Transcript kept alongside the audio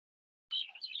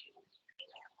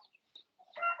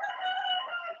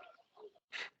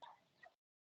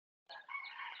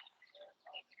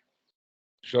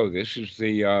So this is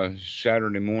the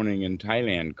Saturday morning in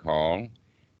Thailand call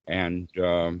and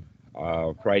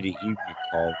Friday evening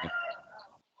call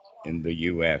in the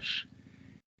U.S.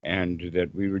 And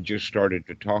that we were just started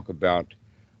to talk about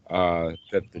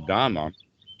that the Dhamma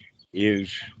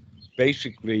is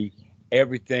basically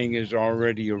everything is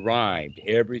already arrived,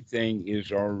 everything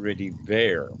is already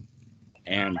there,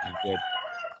 and that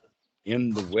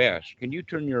in the West, can you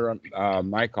turn your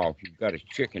mic off? You've got a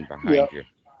chicken Yeah. behind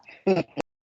you.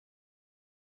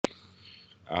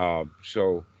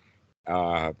 So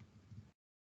uh,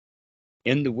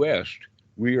 in the West,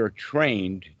 we are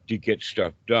trained to get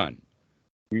stuff done.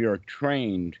 We are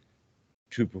trained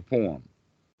to perform,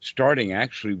 starting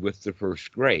actually with the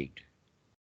first grade,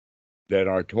 that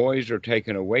our toys are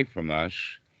taken away from us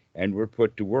and we're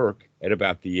put to work at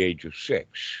about the age of 6.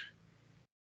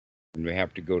 And we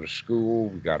have to go to school,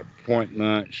 we've got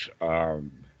appointments,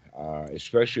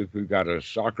 especially if we've got a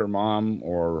soccer mom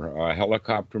or a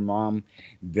helicopter mom,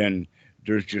 then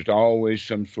there's just always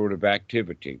some sort of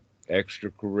activity,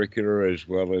 extracurricular as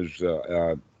well as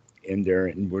in there,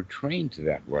 and we're trained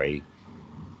that way.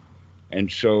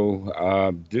 And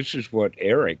so this is what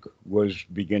Eric was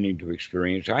beginning to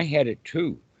experience. I had it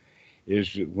too.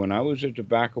 Is that when I was at the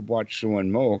back of Wat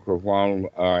Suan Mook, or while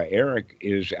Eric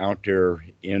is out there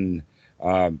in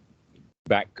uh,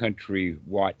 backcountry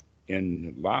Wat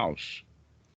in Laos,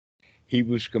 he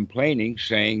was complaining,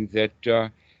 saying that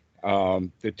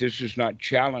this is not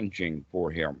challenging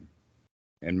for him.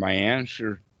 And my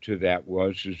answer to that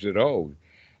is that, oh,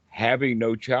 having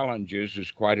no challenges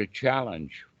is quite a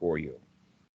challenge for you,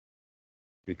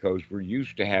 because we're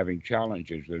used to having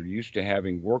challenges. We're used to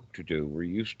having work to do. We're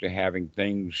used to having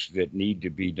things that need to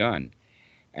be done.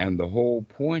 And the whole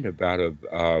point about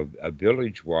a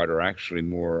village wat, or actually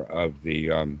more of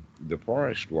the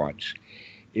forest wats,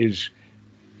 is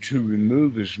to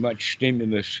remove as much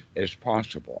stimulus as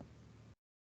possible.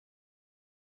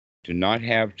 To not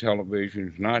have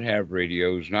televisions, not have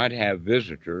radios, not have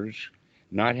visitors,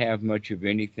 not have much of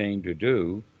anything to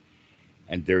do.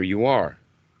 And there you are.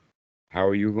 How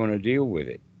are you going to deal with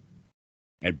it?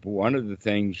 And one of the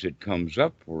things that comes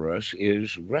up for us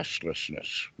is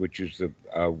restlessness, which is the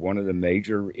one of the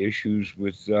major issues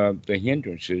with the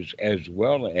hindrances, as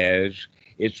well as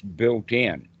it's built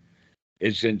in.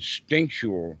 It's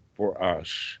instinctual for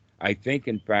us. I think,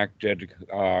 in fact, that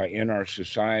in our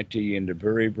society in the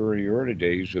very, very early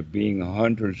days of being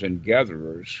hunters and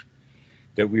gatherers,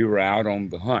 that we were out on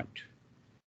the hunt.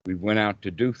 We went out to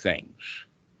do things.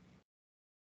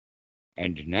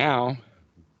 And now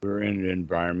we're in an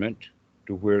environment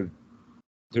to where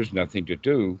there's nothing to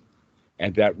do,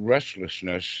 and that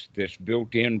restlessness that's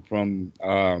built in from,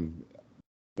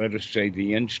 let us say,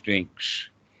 the instincts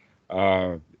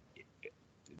uh,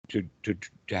 to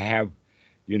have,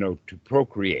 to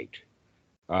procreate.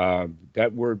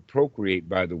 That word procreate,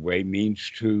 by the way,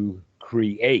 means to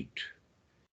create,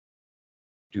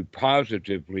 to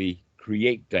positively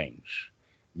create things.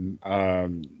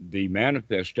 The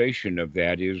manifestation of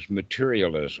that is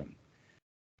materialism.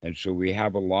 And so we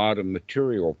have a lot of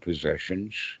material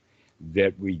possessions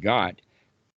that we got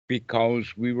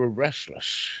because we were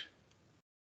restless.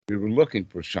 We were looking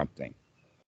for something.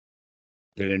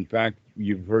 That, in fact,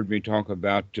 you've heard me talk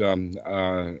about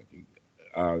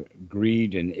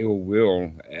greed and ill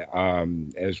will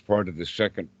as part of the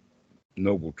second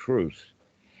noble truth.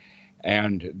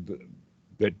 And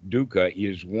that dukkha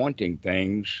is wanting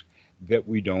things that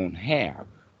we don't have.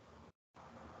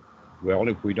 Well,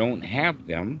 if we don't have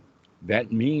them,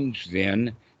 that means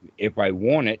then if I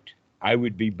want it, I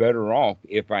would be better off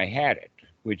if I had it,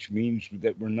 which means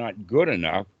that we're not good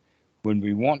enough when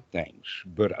we want things.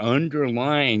 But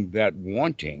underlying that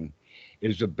wanting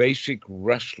is a basic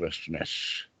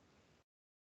restlessness,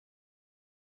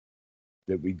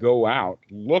 that we go out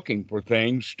looking for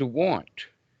things to want.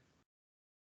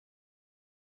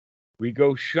 We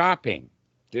go shopping.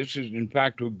 This is, in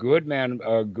fact, a good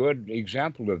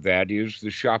example of that is the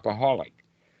shopaholic.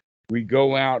 We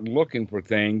go out looking for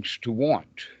things to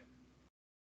want.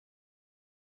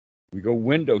 We go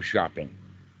window shopping,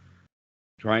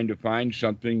 trying to find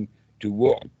something to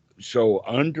want. So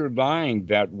underlying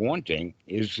that wanting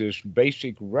is this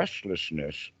basic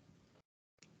restlessness,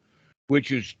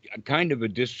 which is kind of a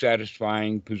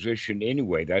dissatisfying position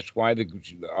anyway. That's why the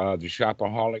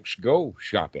shopaholics go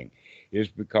shopping, is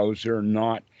because they're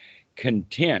not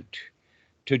content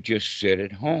to just sit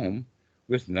at home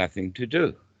with nothing to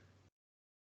do.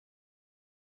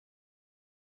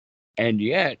 And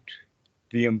yet,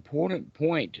 the important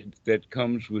point that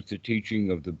comes with the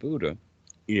teaching of the Buddha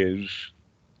is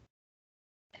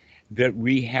that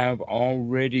we have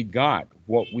already got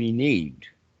what we need.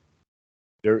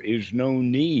 There is no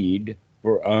need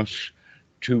for us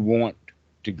to want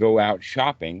to go out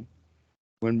shopping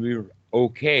when we're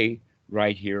okay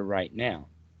right here, right now.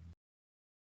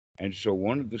 And so,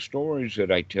 one of the stories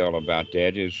that I tell about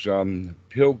that is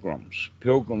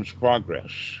Pilgrim's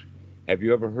Progress. Have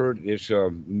you ever heard? It's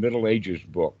a Middle Ages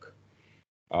book,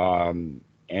 um,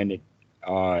 and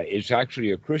it's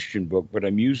actually a Christian book, but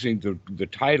I'm using the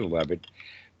title of it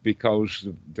because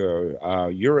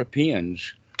the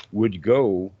Europeans would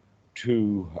go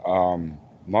to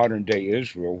modern day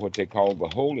Israel, what they call the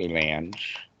Holy Lands,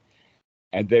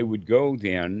 and they would go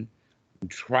then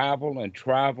travel and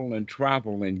travel and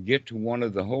travel and get to one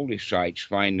of the holy sites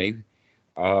finally.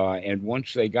 And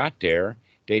once they got there,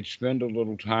 they'd spend a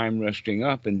little time resting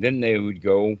up, and then they would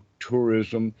go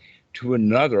tourism to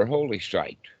another holy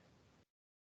site.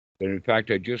 And in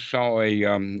fact, I just saw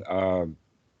a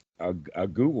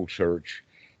Google search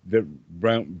that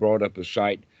brought up a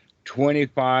site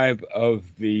 25 of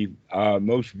the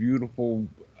most beautiful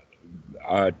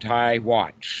Thai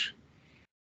Wats.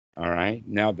 All right.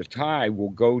 Now, the Thai will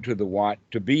go to the Wat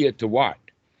to be at the Wat.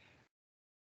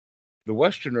 The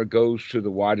Westerner goes to the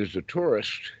Wat as a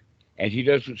tourist, and he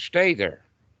doesn't stay there.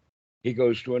 He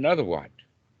goes to another Wat.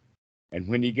 And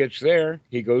when he gets there,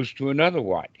 he goes to another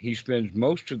Wat. He spends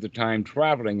most of the time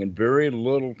traveling and very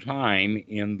little time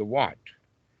in the Wat.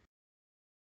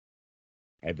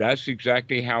 And that's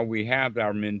exactly how we have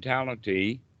our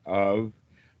mentality of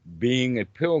being a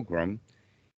pilgrim,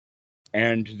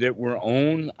 and that we're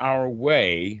on our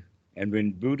way. And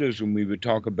in Buddhism, we would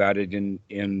talk about it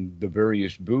in the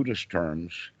various Buddhist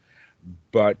terms.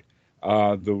 But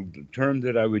the term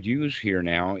that I would use here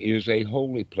now is a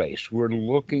holy place. We're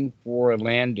looking for a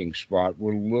landing spot.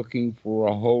 We're looking for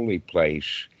a holy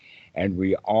place. And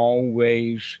we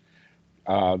always,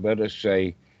 let us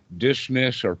say,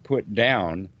 dismiss or put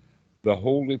down the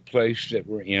holy place that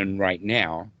we're in right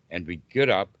now, and we get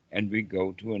up and we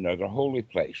go to another holy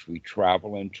place. We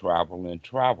travel and travel and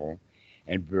travel,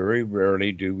 and very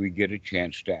rarely do we get a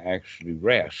chance to actually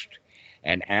rest.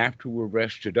 And after we're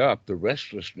rested up, the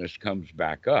restlessness comes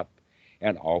back up,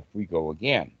 and off we go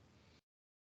again.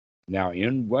 Now,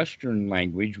 in Western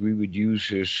language, we would use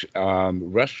this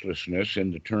restlessness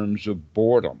in the terms of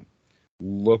boredom.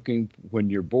 When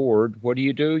you're bored, what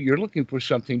do? You're looking for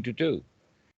something to do.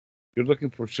 You're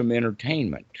looking for some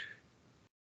entertainment.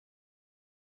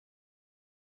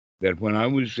 That when I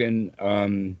was in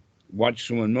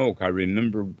Watsuanok, I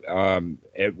remember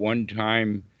at one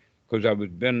time, because I was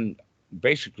been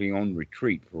basically on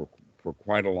retreat for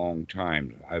quite a long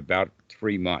time, about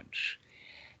 3 months,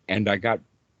 and I got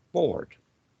bored.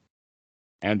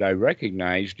 And I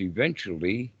recognized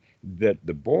eventually that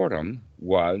the boredom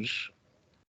was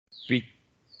be-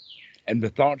 and the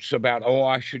thoughts about, oh,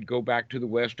 I should go back to the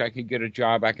West, I could get a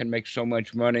job, I can make so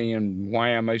much money, and why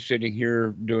am I sitting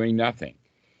here doing nothing?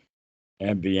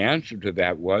 And the answer to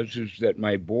that is that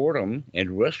my boredom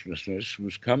and restlessness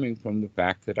was coming from the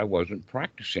fact that I wasn't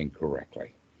practicing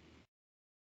correctly.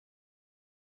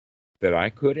 That I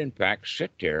could, in fact,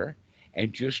 sit there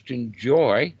and just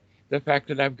enjoy the fact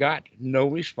that I've got no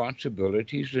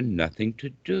responsibilities and nothing to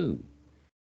do.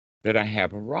 That I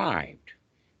have arrived.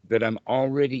 That I'm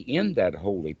already in that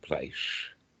holy place.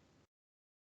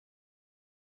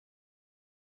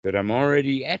 That I'm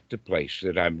already at the place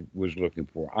that I was looking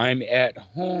for. I'm at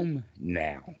home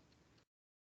now.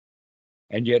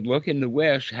 And yet, look in the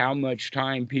West how much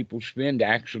time people spend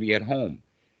actually at home.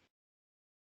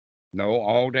 No,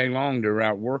 all day long they're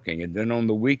out working, and then on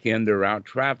the weekend they're out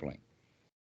traveling.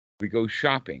 We go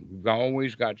shopping. We've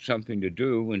always got something to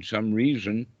do and some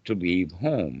reason to leave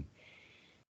home.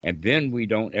 And then we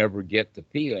don't ever get the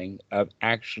feeling of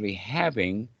actually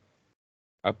having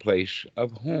a place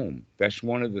of home. That's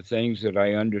one of the things that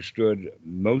I understood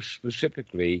most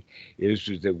specifically is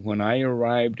that when I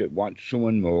arrived at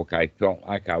Watsuanok, I felt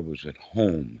like I was at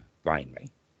home finally.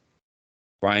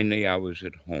 Finally, I was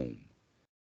at home.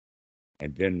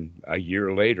 And then a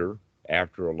year later,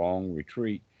 after a long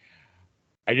retreat,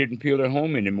 I didn't feel at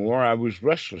home anymore. I was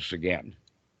restless again,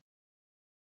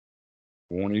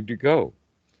 wanting to go.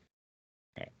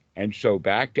 And so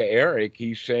back to Eric,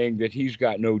 he's saying that he's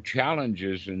got no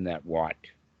challenges in that Wat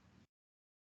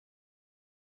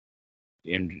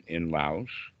in Laos.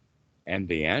 And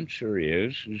the answer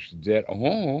is that,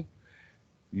 oh,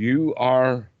 you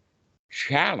are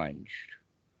challenged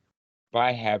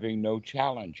by having no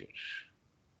challenges.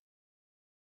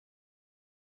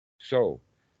 So,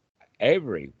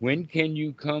 Avery, when can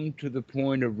you come to the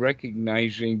point of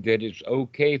recognizing that it's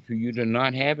okay for you to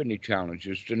not have any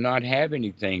challenges, to not have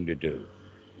anything to do?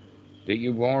 That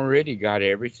you've already got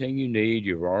everything you need,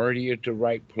 you're already at the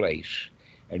right place.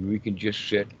 and we can just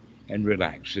sit and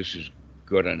relax. This is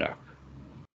good enough.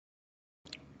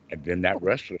 And then that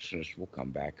restlessness will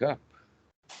come back up.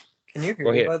 Can you Go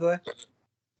hear me, ahead. by the way?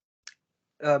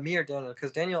 Me or Daniel?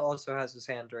 Because Daniel also has his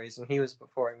hand raised, and he was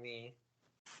before me.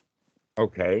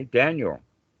 Okay, Daniel.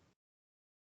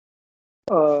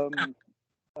 Um,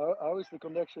 how is the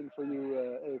connection for you,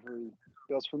 Avery?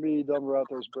 Because for me,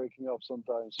 Damarato is breaking up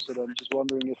sometimes. So I'm just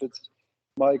wondering if it's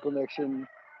my connection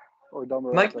or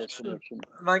My Damarato's connection, connection.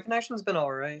 my connection's been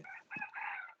all right.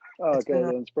 Oh, It's okay,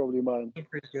 been then it's probably mine.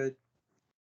 pretty good.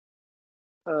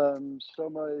 So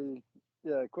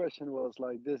my question was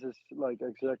like, this is like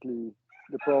exactly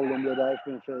the problem that I've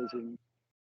been facing,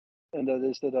 and that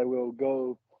is that I will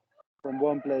go from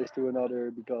one place to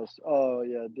another because oh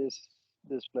yeah, this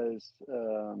place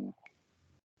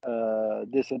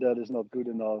this and that is not good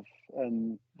enough,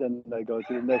 and then I go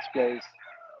to the next place,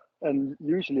 and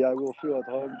usually I will feel at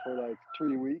home for like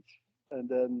 3 weeks, and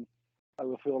then I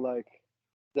will feel like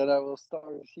then I will start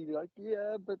to see like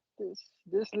yeah, but this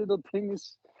little thing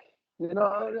is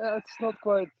yeah, it's not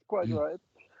quite right,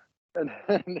 and,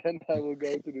 and then I will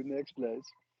go to the next place.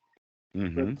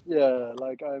 But Mm-hmm. yeah,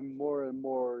 like I'm more and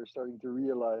more starting to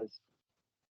realize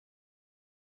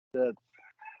that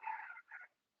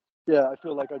yeah, I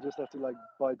feel like I just have to like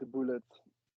bite the bullet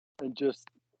and just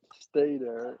stay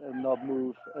there and not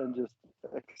move and just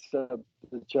accept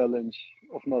the challenge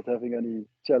of not having any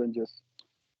challenges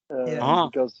Yeah.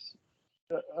 Ah. because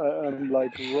I'm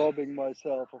like robbing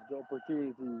myself of the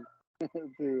opportunity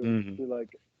Mm-hmm. to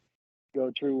like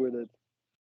go through with it.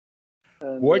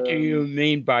 And What do you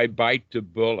mean by bite the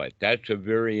bullet? That's a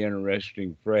very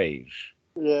interesting phrase.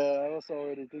 yeah, I was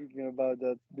already thinking about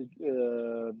that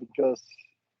because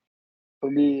for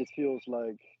me it feels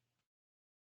like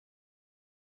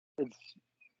it's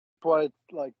quite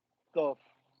like tough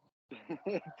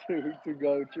to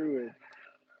go through it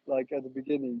like at the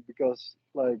beginning because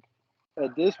like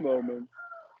at this moment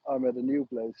I'm at a new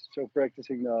place, so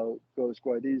practicing now goes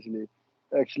quite easily.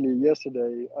 Actually,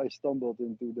 yesterday I stumbled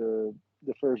into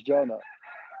the first jhana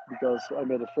because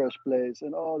I'm at a fresh place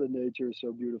and all the nature is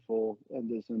so beautiful and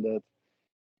this and that.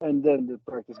 And then the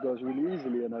practice goes really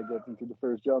easily and I get into the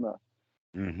first jhana.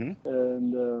 Mm-hmm.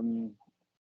 And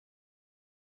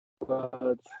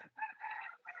but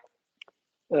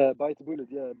bite the bullet,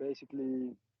 yeah.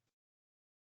 Basically,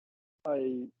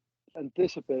 I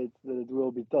anticipate that it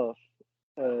will be tough,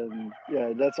 and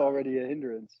yeah, that's already a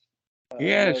hindrance.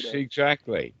 I know Yes, that.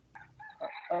 exactly.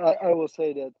 I will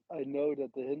say that I know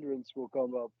that the hindrance will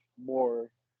come up more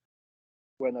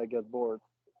when I get bored,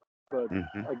 but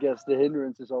Mm-hmm. I guess the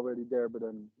hindrance is already there, but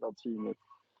I'm not seeing it.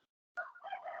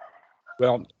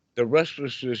 Well, the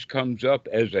restlessness comes up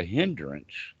as a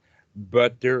hindrance,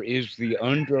 but there is the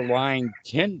underlying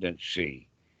tendency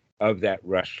of that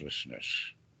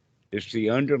restlessness. It's the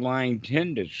underlying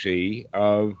tendency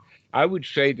of, I would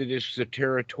say that it's the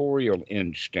territorial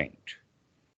instinct,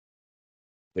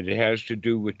 that it has to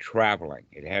do with traveling,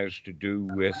 it has to do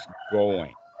with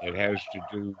going, it has to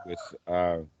do with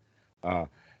uh,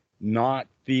 not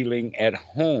feeling at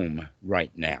home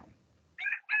right now.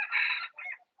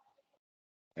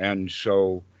 And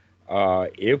so,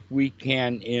 if we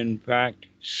can, in fact,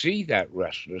 see that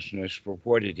restlessness for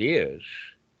what it is,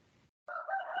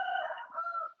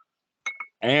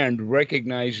 and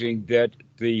recognizing that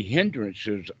the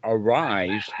hindrances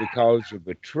arise because of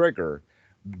a trigger,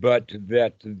 but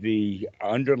that the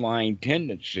underlying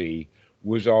tendency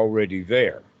was already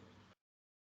there.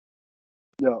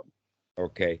 Yeah,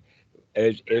 Okay.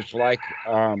 It's like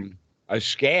a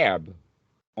scab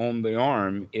on the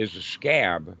arm is a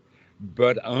scab,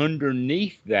 but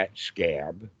underneath that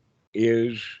scab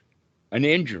is an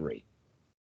injury.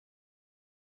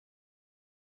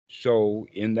 So,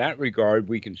 in that regard,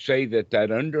 we can say that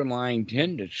that underlying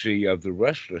tendency of the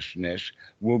restlessness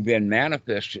will then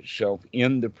manifest itself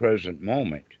in the present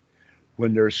moment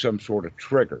when there's some sort of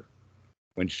trigger,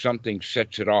 when something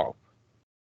sets it off.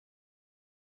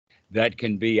 That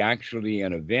can be actually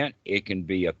an event, it can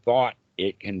be a thought,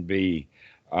 it can be,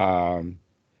 um,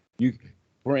 you,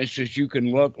 for instance, you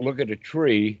can look at a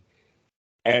tree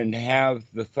and have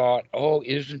the thought, oh,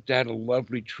 isn't that a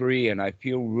lovely tree? And I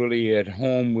feel really at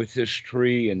home with this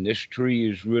tree, and this tree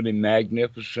is really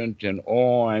magnificent. And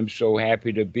oh, I'm so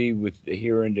happy to be with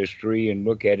here in this tree and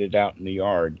look at it out in the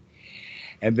yard.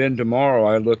 And then tomorrow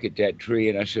I look at that tree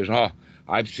and I says, oh,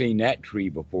 I've seen that tree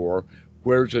before.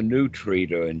 Where's a new tree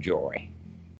to enjoy?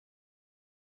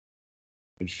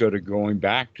 Instead of going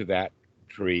back to that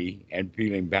tree and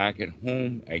feeling back at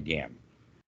home again.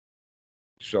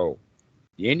 So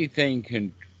anything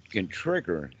can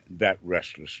trigger that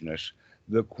restlessness.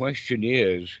 The question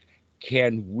is,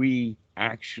 can we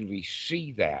actually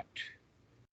see that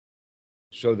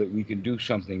so that we can do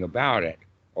something about it?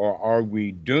 Or are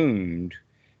we doomed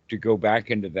to go back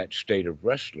into that state of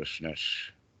restlessness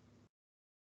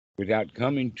without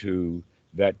coming to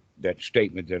that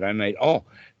statement that I made? Oh,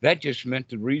 that just meant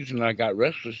the reason I got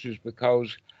restless is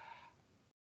because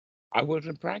I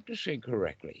wasn't practicing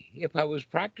correctly. If I was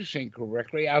practicing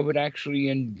correctly, I would actually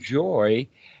enjoy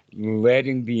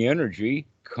letting the energy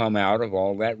come out of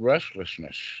all that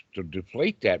restlessness to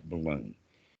deflate that balloon.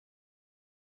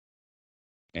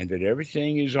 And that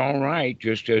everything is all right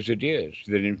just as it is.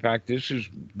 That in fact, this is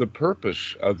the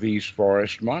purpose of these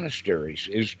forest monasteries,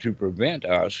 is to prevent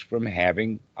us from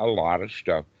having a lot of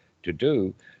stuff to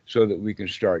do so that we can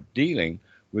start dealing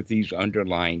with these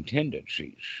underlying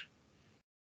tendencies.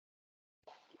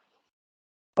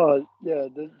 Yeah,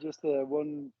 just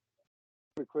one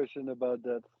quick question about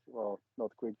that. Well,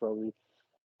 not quick probably,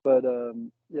 but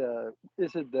yeah,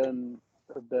 is it then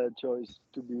a bad choice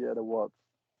to be at a what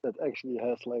that actually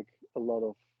has like a lot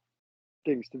of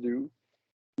things to do?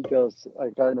 Because I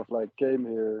kind of like came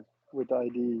here with the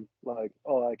idea like,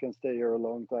 oh, I can stay here a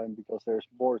long time because there's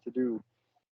more to do.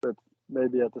 But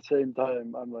maybe at the same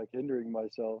time, I'm like hindering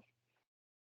myself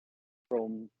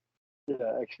from,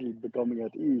 yeah, actually becoming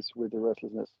at ease with the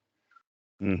restlessness.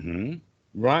 Hmm.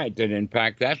 Right. That in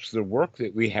fact, that's the work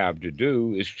that we have to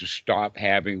do, is to stop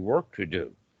having work to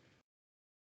do.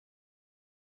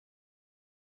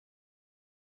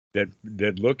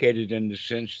 That look at it in the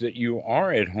sense that you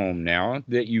are at home now,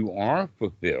 that you are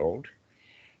fulfilled,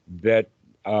 that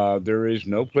there is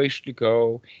no place to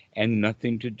go and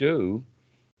nothing to do,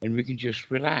 and we can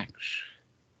just relax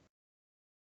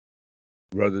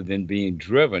rather than being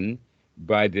driven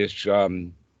by this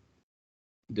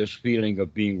feeling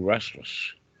of being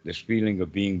restless, this feeling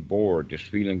of being bored, this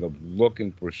feeling of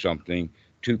looking for something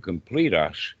to complete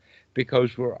us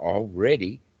because we're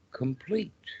already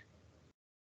complete.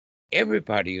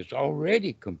 Everybody is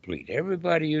already complete.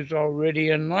 Everybody is already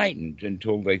enlightened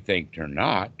until they think they're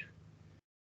not.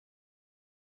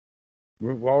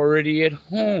 We're already at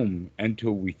home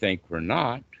until we think we're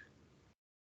not.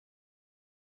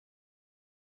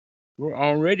 We're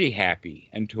already happy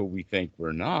until we think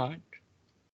we're not.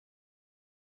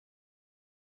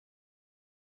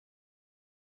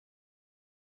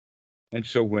 And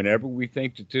so, whenever we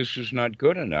think that this is not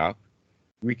good enough,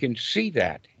 we can see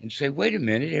that and say, wait a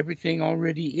minute, everything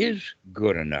already is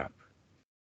good enough.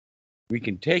 We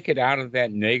can take it out of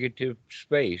that negative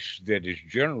space that is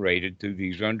generated through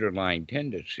these underlying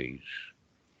tendencies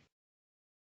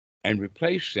and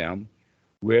replace them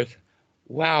with,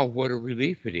 wow, what a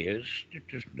relief it is.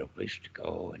 There's no place to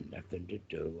go and nothing to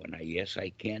do. And yes,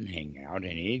 I can hang out,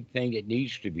 and anything that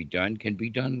needs to be done can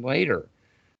be done later.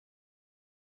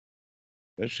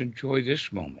 Let's enjoy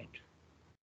this moment.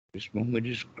 This moment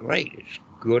is great. It's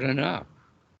good enough.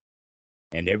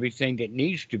 And everything that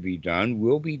needs to be done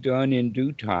will be done in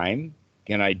due time.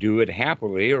 Can I do it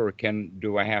happily, or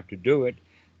do I have to do it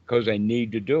because I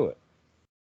need to do it?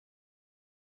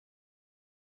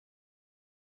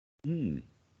 Hmm.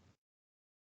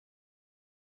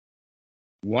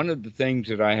 One of the things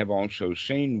that I have also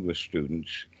seen with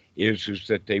students is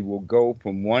that they will go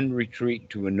from one retreat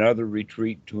to another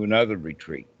retreat to another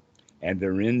retreat. And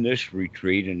they're in this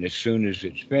retreat, and as soon as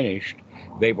it's finished,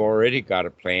 they've already got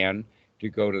a plan to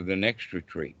go to the next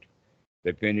retreat.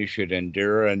 They finish at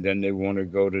Indira, and then they want to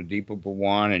go to Deepa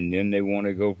Bhawan, and then they want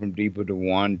to go from Deepa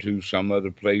Bhawan to some other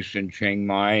place in Chiang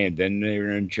Mai, and then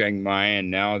they're in Chiang Mai,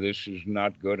 and now this is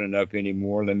not good enough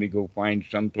anymore. Let me go find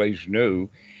someplace new.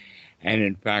 And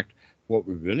in fact, what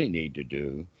we really need to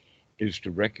do is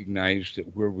to recognize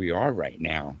that where we are right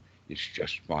now is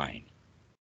just fine,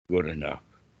 good enough.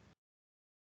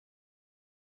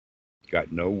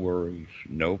 Got no worries,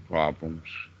 no problems.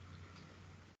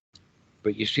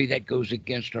 But you see, that goes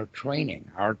against our training.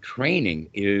 Our training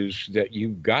is that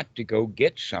you've got to go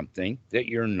get something that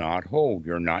you're not whole,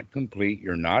 you're not complete,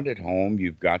 you're not at home,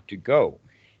 you've got to go.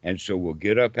 And so we'll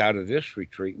get up out of this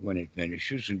retreat when it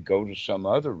finishes and go to some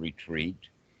other retreat,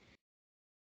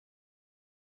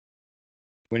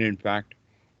 when in fact,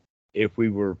 if we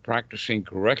were practicing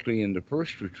correctly in the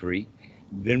first retreat,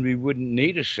 then we wouldn't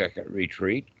need a second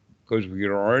retreat because we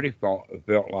had already felt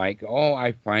like, oh,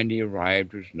 I finally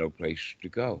arrived, there's no place to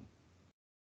go.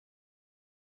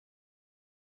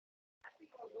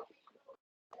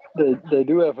 They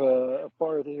do have a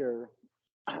part here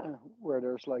where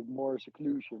there's like more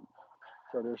seclusion.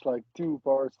 So there's like two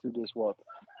parts to this what.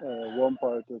 One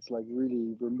part that's like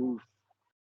really removed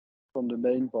from the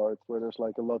main part where there's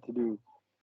like a lot to do.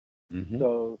 Hmm.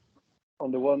 So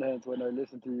on the one hand, when I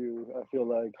listen to you, I feel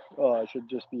like, oh, I should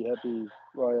just be happy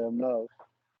where I am now.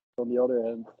 On the other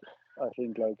hand, I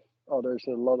think like, oh, there's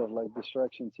a lot of like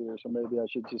distractions here, so maybe I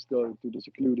should just go to the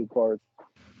secluded part.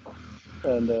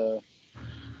 And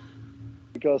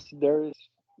because there is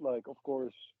like, of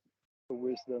course, the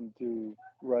wisdom to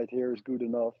right here is good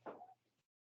enough,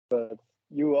 but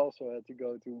you also had to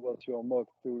go to what's your mock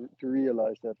to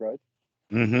realize that, right?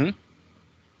 Mm-hmm.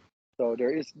 So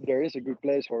there is a good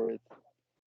place for it.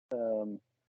 Um,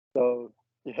 so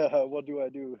yeah, what do I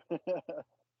do?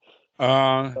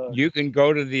 You can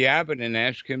go to the abbot and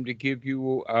ask him to give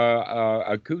you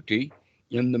a kuti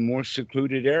in the more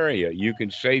secluded area. You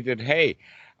can say that, hey,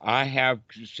 I have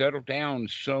settled down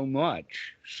so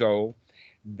much so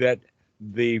that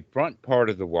the front part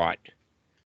of the Wat,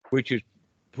 which is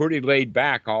pretty laid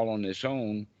back all on its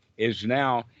own, is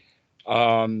now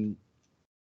um,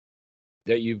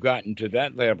 that you've gotten to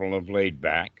that level of laid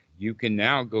back. You can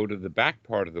now go to the back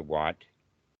part of the Wat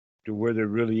to where there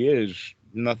really is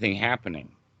nothing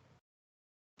happening.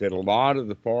 That a lot of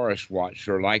the forest Wats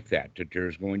are like that, that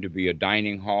there's going to be a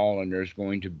dining hall and there's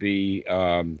going to be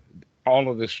all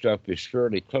of this stuff is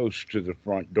fairly close to the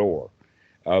front door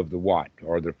of the Wat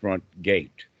or the front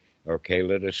gate. Okay,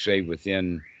 let us say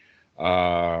within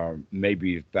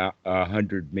maybe about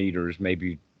 100 meters,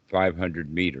 maybe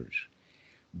 500 meters.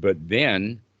 But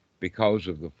then, because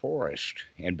of the forest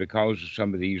and because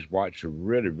some of these Wats are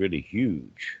really, really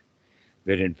huge,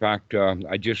 that in fact,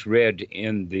 I just read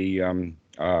in the,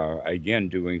 again,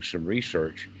 doing some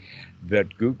research,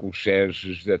 that Google says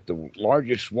is that the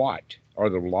largest Wat or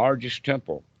the largest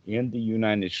temple in the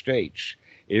United States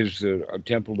is the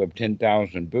temple of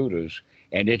 10,000 Buddhas,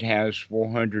 and it has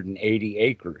 480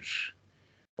 acres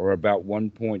or about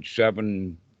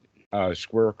 1.7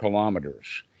 square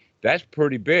kilometers. That's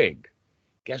pretty big.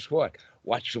 Guess what?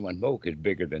 Watchung is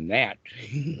bigger than that.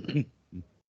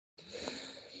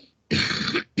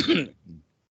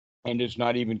 And it's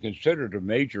not even considered a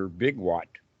major big Wat.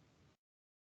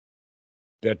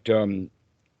 That,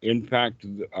 in fact,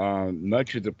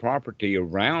 much of the property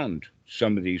around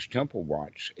some of these temple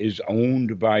Wats is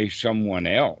owned by someone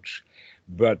else,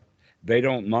 but they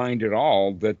don't mind at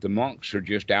all that the monks are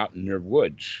just out in their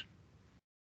woods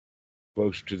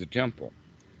close to the temple.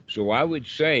 So I would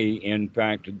say, in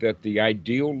fact, that the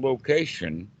ideal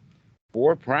location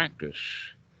for practice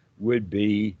would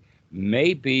be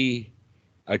maybe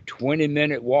a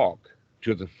 20-minute walk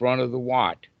to the front of the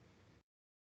Wat.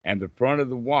 And the front of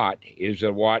the Wat is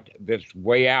a Wat that's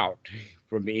way out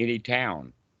from any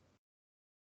town,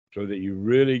 so that you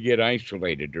really get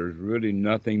isolated. There's really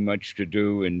nothing much to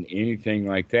do and anything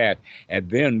like that. And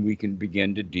then we can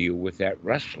begin to deal with that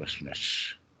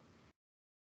restlessness.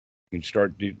 You can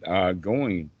start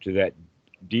going to that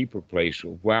deeper place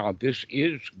of, wow, this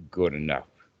is good enough.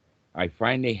 I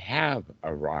finally have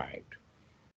arrived.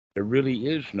 There really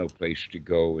is no place to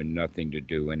go and nothing to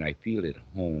do, and I feel at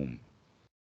home.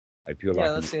 I feel Yeah, like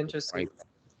I'm that's interesting. right.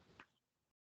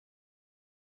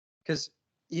 Because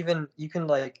even you can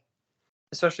like,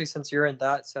 especially since you're in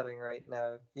that setting right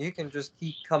now, you can just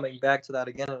keep coming back to that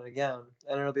again and again,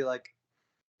 and it'll be like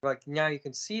now you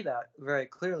can see that very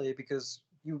clearly because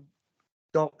you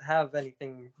don't have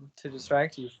anything to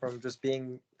distract you from just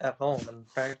being at home and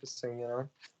practicing, you know.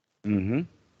 Mm-hmm.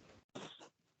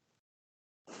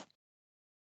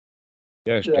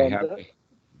 Yes, Yeah, to have.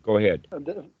 Go ahead. I'm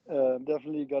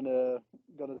definitely gonna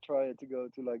try to go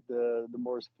to like the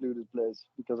more secluded place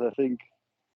because I think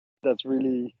that's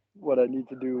really what I need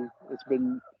to do.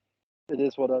 It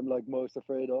is what I'm like most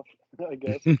afraid of, I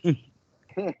guess.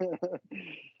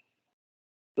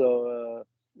 So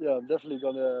yeah, I'm definitely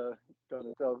gonna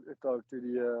talk to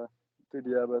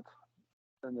the abbot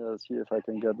and see if I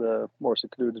can get a more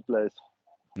secluded place.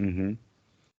 Mm-hmm.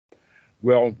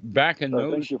 Well, back in So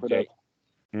those thank you for that.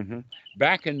 days,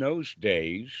 back in those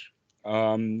days,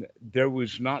 there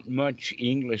was not much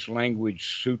English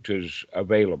language suttas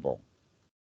available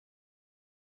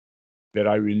that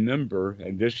I remember,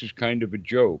 and this is kind of a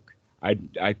joke.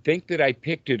 I think that I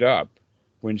picked it up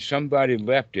when somebody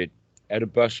left it at a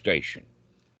bus station.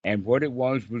 And what it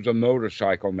was a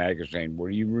motorcycle magazine.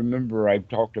 Where you remember I've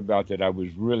talked about that I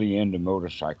was really into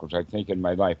motorcycles. I think in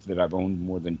my life that I've owned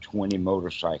more than 20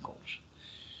 motorcycles,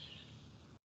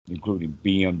 including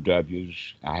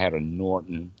BMWs. I had a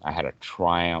Norton. I had a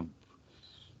Triumph.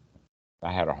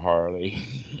 I had a Harley.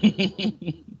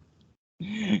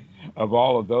 Of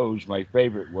all of those, my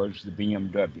favorite was the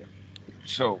BMW.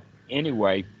 So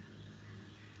anyway,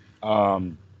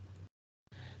 um,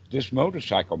 this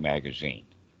motorcycle magazine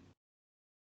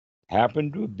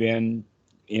happened to have been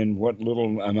in what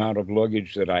little amount of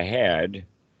luggage that I had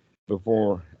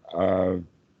before.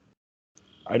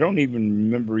 I don't even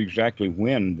remember exactly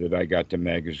when that I got the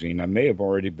magazine. I may have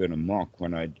already been a monk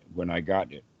when I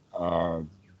got it,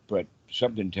 but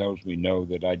something tells me no,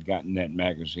 that I'd gotten that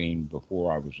magazine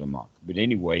before I was a monk. But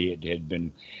anyway, it had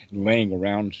been laying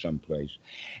around someplace,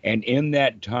 and in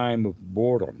that time of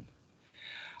boredom,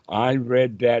 I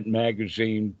read that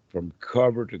magazine from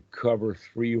cover to cover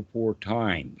 3 or 4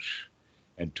 times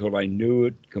until I knew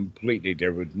it completely.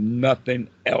 There was nothing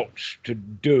else to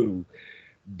do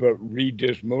but read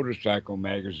this motorcycle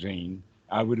magazine.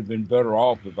 I would have been better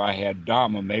off if I had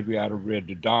Dharma. Maybe I'd have read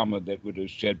the Dharma that would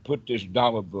have said, put this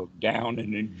Dharma book down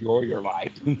and enjoy your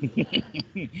life.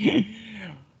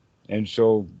 And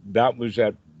so that was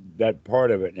that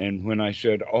part of it. And when I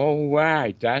said, oh,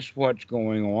 right, that's what's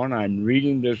going on, I'm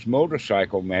reading this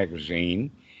motorcycle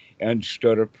magazine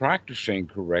instead of practicing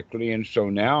correctly. And so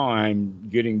now I'm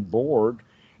getting bored.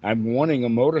 I'm wanting a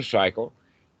motorcycle,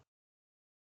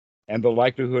 and the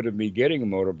likelihood of me getting a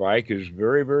motorbike is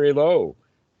very, very low.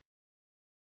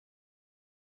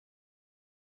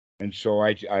 And so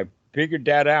I figured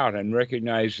that out and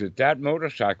recognized that that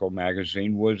motorcycle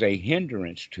magazine was a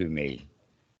hindrance to me.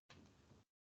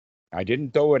 I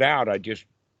didn't throw it out. I just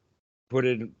put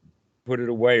it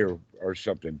away, or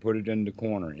something, put it in the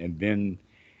corner, and then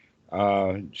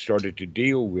started to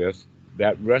deal with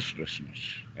that restlessness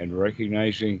and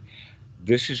recognizing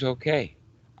this is okay.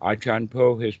 Achan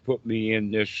Po has put me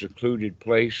in this secluded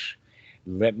place.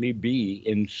 Let me be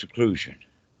in seclusion.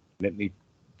 Let me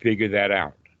figure that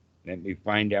out. Let me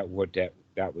find out what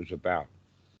that was about.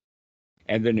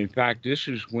 And then, in fact, this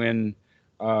is when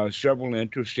several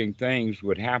interesting things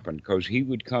would happen, because he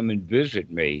would come and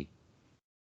visit me.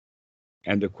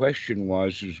 And the question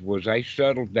was I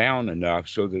settled down enough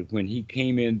so that when he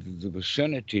came into the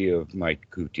vicinity of my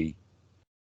kuti,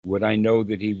 would I know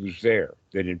that he was there?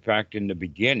 That in fact, in the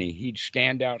beginning, he'd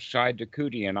stand outside the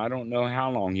kuti, and I don't know how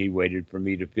long he waited for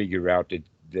me to figure out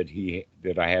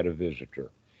that I had a visitor.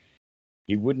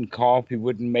 He wouldn't cough, he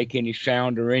wouldn't make any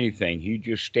sound or anything. He'd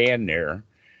just stand there.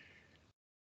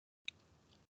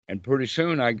 And pretty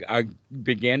soon I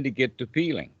began to get the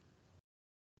feeling,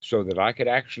 so that I could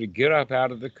actually get up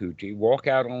out of the kuti, walk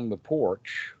out on the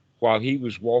porch while he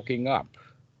was walking up.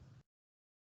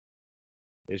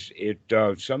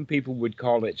 Some people would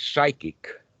call it psychic.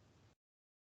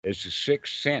 It's a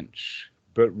sixth sense,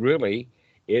 but really,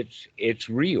 it's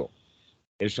real.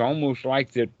 It's almost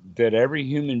like that every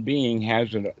human being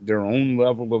has their own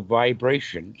level of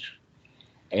vibrations,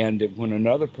 and that when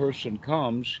another person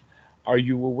comes, are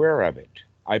you aware of it?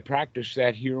 I practice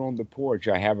that here on the porch.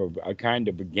 I have a kind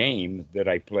of a game that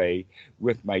I play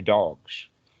with my dogs,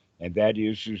 and that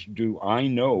is do I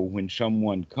know when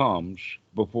someone comes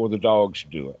before the dogs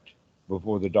do it,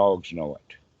 before the dogs know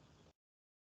it?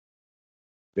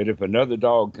 That if another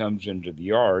dog comes into the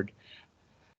yard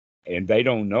and they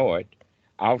don't know it,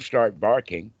 I'll start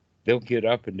barking. They'll get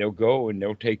up and they'll go and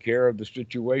they'll take care of the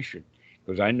situation,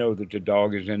 because I know that the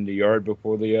dog is in the yard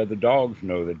before the other dogs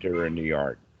know that they're in the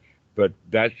yard. But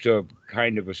that's a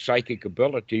kind of a psychic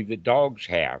ability that dogs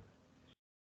have,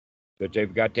 that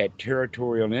they've got that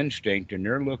territorial instinct and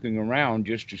they're looking around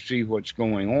just to see what's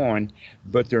going on,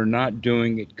 but they're not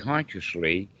doing it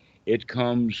consciously. It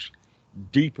comes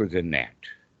deeper than that.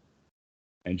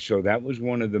 And so that was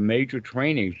one of the major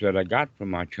trainings that I got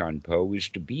from Achan Po, is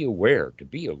to be aware, to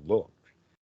be alert,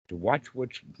 to watch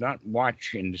what's not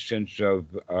watch in the sense of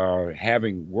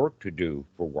having work to do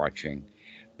for watching,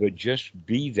 but just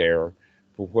be there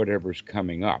for whatever's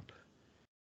coming up.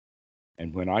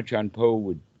 And when Achan Po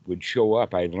would show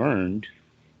up, I learned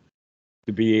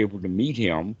to be able to meet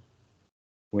him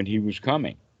when he was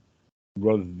coming,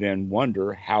 rather than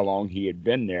wonder how long he had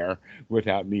been there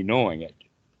without me knowing it.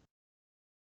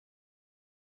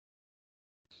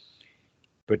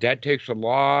 But that takes a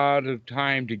lot of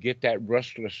time to get that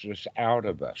restlessness out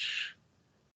of us.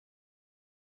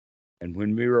 And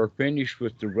when we are finished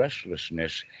with the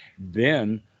restlessness,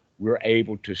 then we're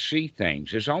able to see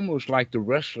things. It's almost like the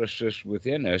restlessness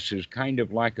within us is kind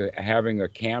of like having a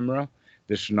camera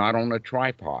that's not on a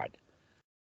tripod.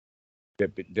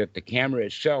 That the camera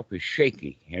itself is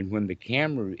shaky. And when the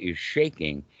camera is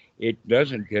shaking, it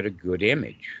doesn't get a good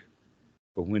image.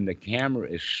 But when the camera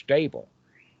is stable,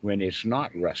 when it's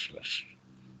not restless,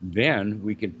 then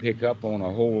we can pick up on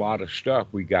a whole lot of stuff.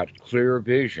 We got clear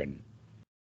vision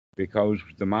because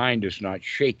the mind is not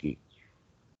shaky.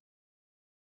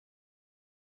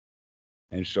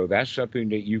 And so that's something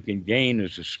that you can gain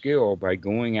as a skill by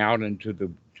going out into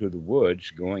the woods,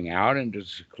 going out into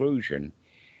seclusion,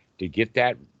 to get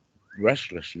that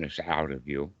restlessness out of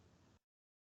you,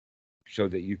 so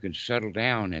that you can settle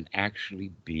down and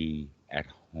actually be at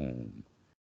home.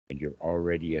 And you're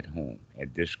already at home,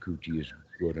 and this kuti is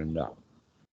good enough.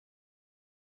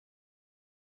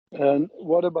 And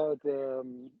what about,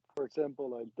 for example,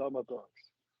 like Dhamma talks?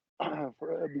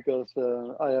 Because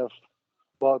I have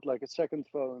bought like a second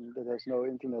phone that has no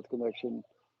internet connection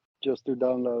just to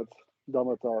download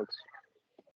Dhamma talks,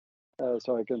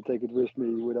 so I can take it with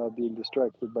me without being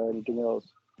distracted by anything else.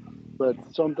 But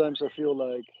sometimes I feel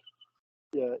like,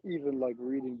 yeah, even like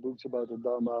reading books about the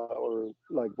Dhamma or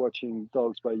like watching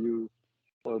talks by you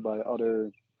or by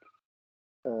other,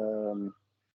 um,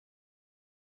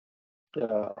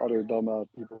 yeah, other Dhamma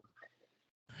people,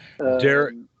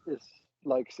 There, it's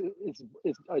like it's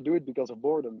I do it because of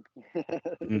boredom,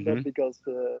 hmm not because,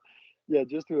 yeah,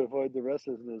 just to avoid the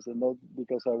restlessness and not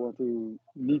because I want to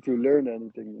need to learn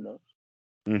anything, you know.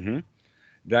 hmm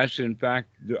that's in fact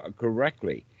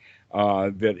correctly.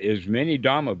 That as many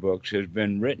Dhamma books has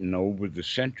been written over the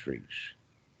centuries.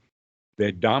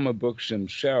 The Dhamma books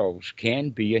themselves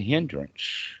can be a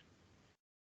hindrance.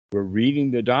 We're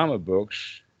reading the Dhamma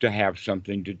books to have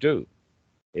something to do.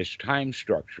 It's time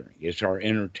structuring. It's our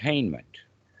entertainment.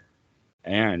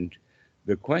 And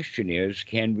the question is,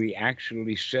 can we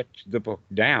actually set the book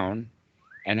down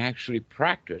and actually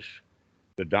practice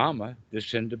the Dhamma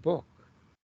that's in the book?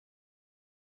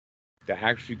 To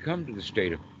actually come to the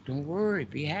state of, don't worry,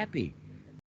 be happy.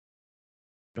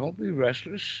 Don't be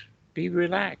restless. Be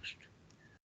relaxed.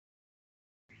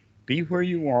 Be where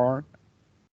you are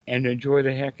and enjoy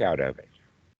the heck out of it.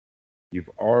 You've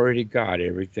already got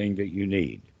everything that you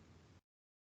need.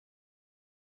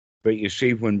 But you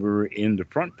see, when we're in the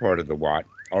front part of the Wat,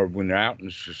 or when we're out in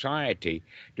society,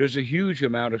 there's a huge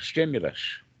amount of stimulus,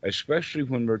 especially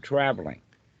when we're traveling.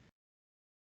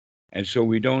 And so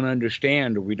we don't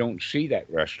understand or we don't see that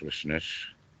restlessness.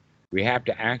 We have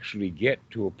to actually get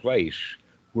to a place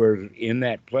where, in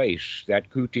that place, that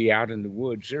kuti out in the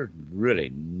woods, there's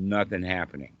really nothing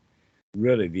happening.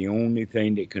 Really, the only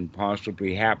thing that can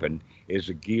possibly happen is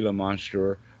a Gila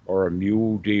monster or a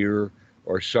mule deer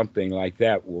or something like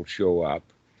that will show up.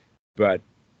 But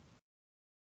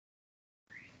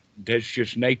that's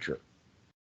just nature.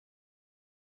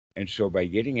 And so by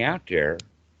getting out there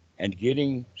and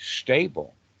getting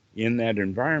stable in that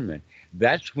environment,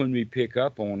 that's when we pick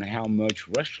up on how much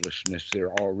restlessness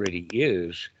there already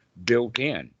is built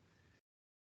in.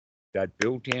 That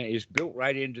built in is built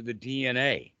right into the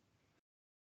DNA.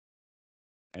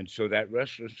 And so that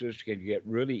restlessness can get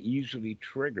really easily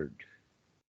triggered.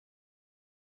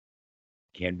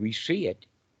 Can we see it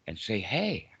and say,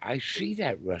 hey, I see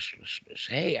that restlessness.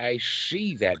 Hey, I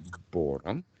see that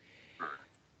boredom.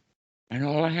 And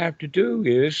all I have to do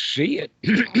is see it.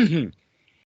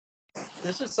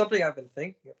 This is something I've been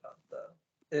thinking about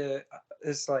though.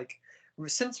 It's like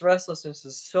since restlessness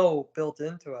is so built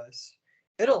into us,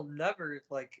 it'll never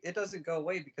like it doesn't go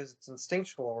away because it's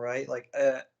instinctual, right? Like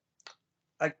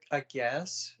I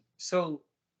guess. So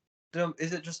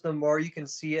is it just the more you can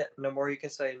see it and the more you can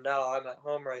say, no, I'm at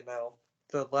home right now,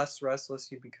 the less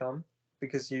restless you become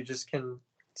because you just can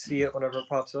see it whenever it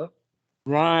pops up?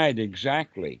 Right,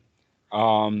 exactly.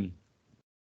 Um,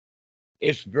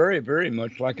 it's very, very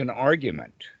much like an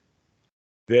argument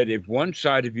that if one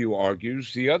side of you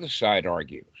argues, the other side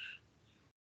argues.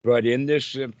 But in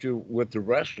this, with the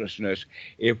restlessness,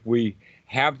 if we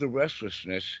have the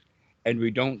restlessness and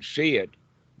we don't see it,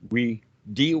 we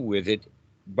deal with it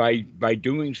by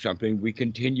doing something. We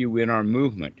continue in our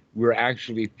movement. We're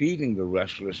actually feeding the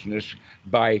restlessness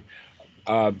by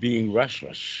being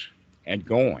restless and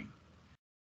going.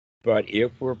 But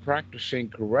if we're practicing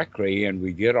correctly and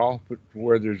we get off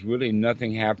where there's really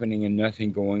nothing happening and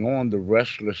nothing going on, the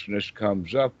restlessness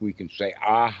comes up. We can say,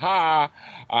 aha,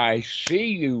 I see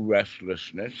you,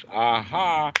 restlessness.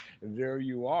 Aha, there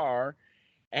you are.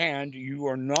 And you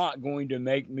are not going to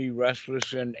make me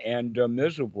restless and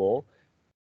miserable,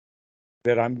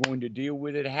 that I'm going to deal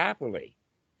with it happily.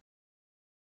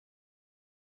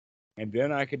 And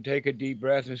then I can take a deep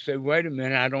breath and say, wait a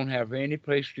minute, I don't have any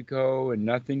place to go and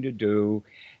nothing to do.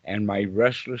 And my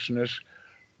restlessness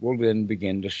will then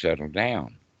begin to settle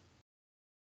down.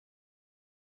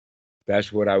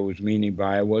 That's what I was meaning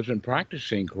by I wasn't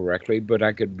practicing correctly, but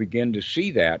I could begin to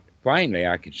see that. Finally,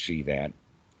 I could see that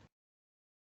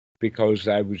because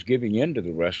I was giving into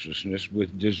the restlessness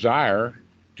with desire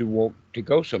to walk, to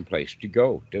go someplace, to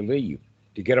go, to leave,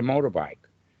 to get a motorbike,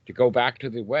 to go back to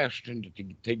the West and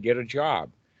to get a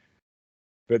job.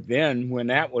 But then when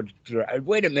that was,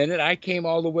 wait a minute, I came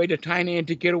all the way to Thailand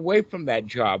to get away from that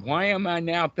job. Why am I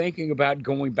now thinking about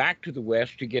going back to the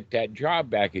West to get that job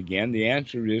back again? The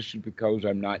answer is because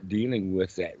I'm not dealing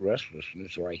with that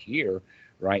restlessness right here,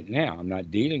 right now. I'm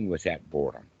not dealing with that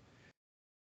boredom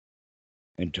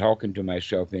and talking to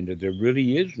myself into there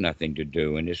really is nothing to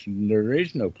do and there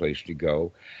is no place to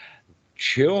go.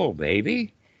 Chill,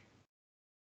 baby.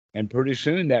 And pretty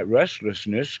soon that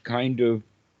restlessness kind of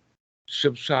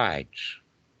subsides.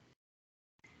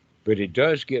 But it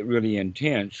does get really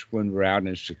intense when we're out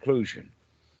in seclusion.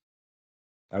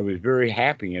 I was very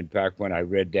happy, in fact, when I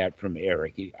read that from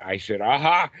Eric. I said,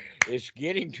 aha, it's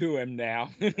getting to him now.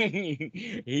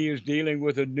 He is dealing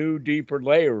with a new, deeper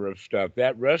layer of stuff.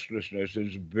 That restlessness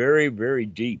is very, very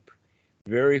deep,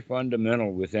 very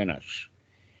fundamental within us.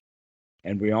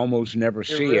 And we almost never It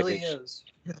see it. really is.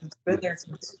 It's been there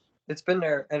since it's been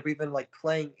there, and we've been like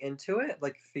playing into it,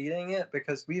 like feeding it,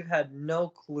 because we've had no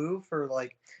clue for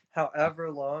like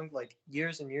however long, like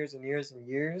years and years and years and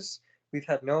years. We've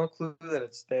had no clue that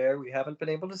it's there. We haven't been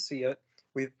able to see it.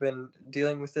 We've been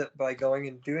dealing with it by going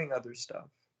and doing other stuff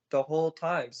the whole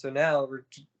time. So now we're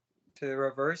to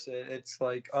reverse it. It's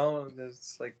like, oh,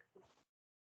 it's like,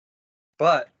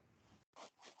 but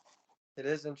it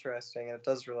is interesting and it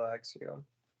does relax you.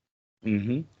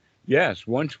 Hmm. Yes,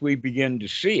 once we begin to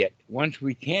see it, once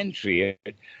we can see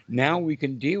it, now we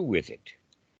can deal with it.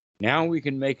 Now we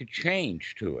can make a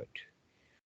change to it.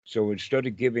 So instead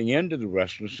of giving in to the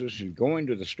restlessness and going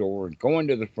to the store and going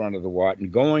to the front of the what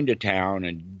and going to town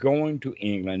and going to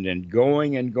England and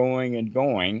going and going and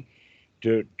going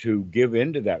to give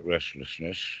in to that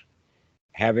restlessness,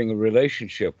 having a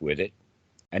relationship with it,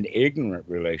 an ignorant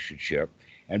relationship,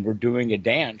 and we're doing a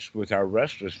dance with our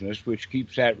restlessness, which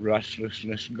keeps that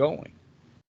restlessness going.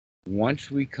 Once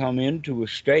we come into a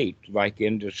state like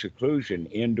into seclusion,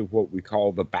 into what we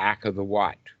call the back of the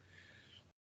what,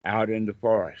 out in the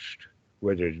forest,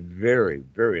 where there's very,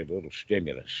 very little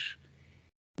stimulus,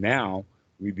 now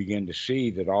we begin to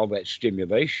see that all that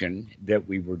stimulation that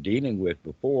we were dealing with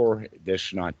before,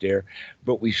 that's not there,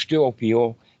 but we still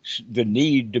feel the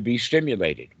need to be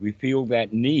stimulated. We feel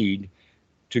that need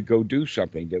to go do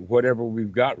something, that whatever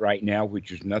we've got right now,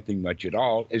 which is nothing much at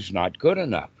all, is not good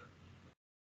enough.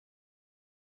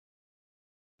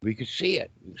 We could see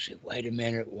it. We could say, wait a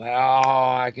minute,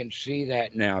 well, I can see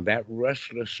that now. That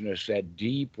restlessness, that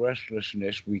deep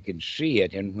restlessness, we can see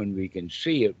it. And when we can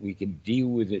see it, we can deal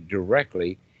with it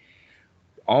directly,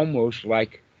 almost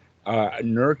like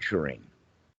nurturing,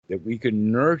 that we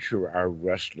can nurture our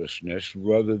restlessness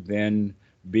rather than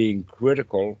being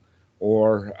critical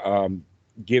or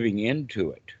giving into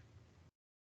it.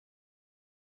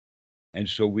 And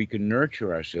so we can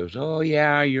nurture ourselves. Oh,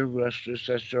 yeah, you're restless.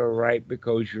 That's all right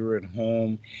because you're at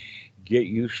home. Get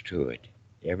used to it.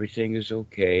 Everything is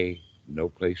okay. No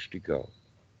place to go.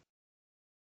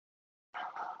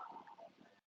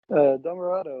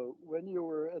 Damarado, when you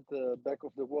were at the back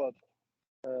of the what,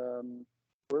 um,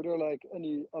 were there like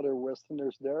any other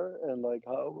Westerners there, and like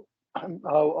how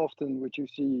how often would you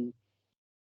see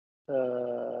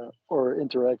or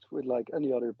interact with like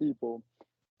any other people?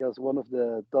 Because one of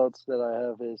the thoughts that I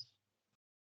have is,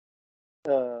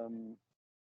 um,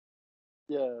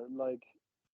 yeah, like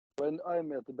when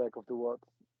I'm at the back of the what,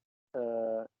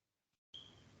 uh,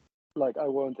 like I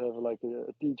won't have like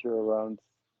a teacher around,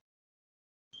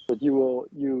 but you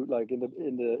like in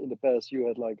the past you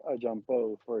had like Ajahn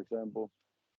Po, for example.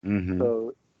 Hmm.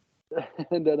 So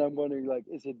and then I'm wondering like,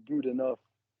 is it good enough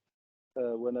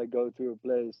when I go to a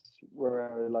place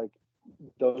where I like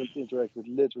don't interact with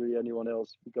literally anyone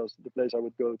else, because the place I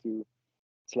would go to,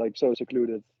 it's like so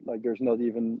secluded, like there's not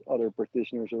even other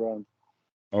practitioners around.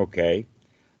 Okay.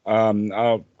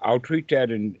 I'll treat that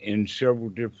in several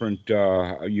different.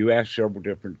 You asked several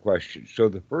different questions. So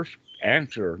the first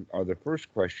answer, or the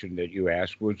first question that you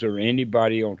asked, was there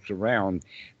anybody else around?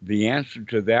 The answer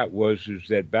to that was is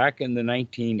that back in the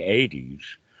 1980s,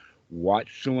 Wat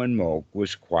Suan Mok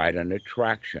was quite an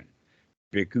attraction.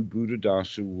 Bhikkhu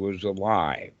Buddhadasa was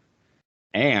alive,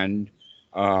 and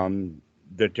um,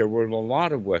 that there were a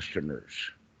lot of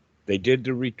Westerners. They did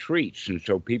the retreats, and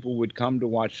so people would come to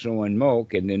watch Soen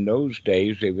Mok, and in those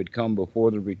days they would come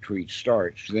before the retreat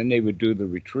starts. Then they would do the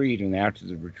retreat, and after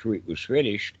the retreat was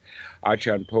finished,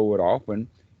 Achan Po would often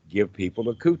give people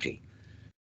a kuti,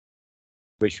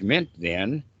 which meant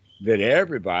then that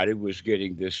everybody was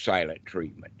getting this silent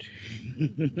treatment.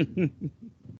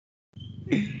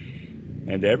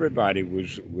 And everybody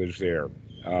was there.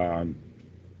 Um,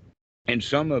 and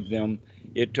some of them,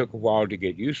 it took a while to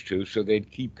get used to, so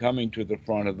they'd keep coming to the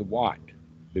front of the Wat.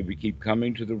 They would keep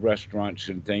coming to the restaurants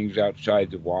and things outside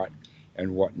the Wat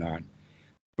and whatnot.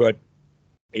 But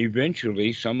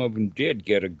eventually, some of them did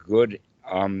get a good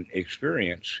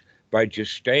experience by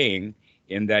just staying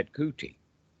in that kuti.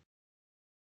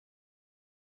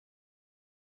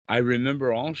 I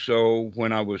remember also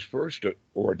when I was first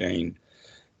ordained,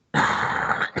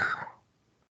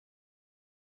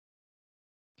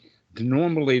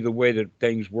 normally the way that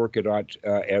things work at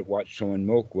Wat Suan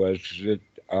Mok was that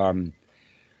um,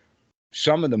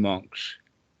 some of the monks,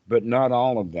 but not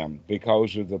all of them,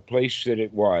 because of the place that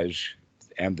it was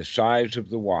and the size of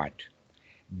the Wat,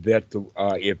 that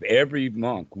if every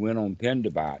monk went on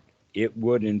Pendabat, it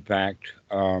would in fact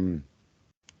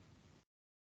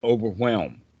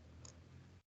overwhelm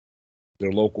the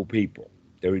local people.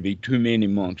 There would be too many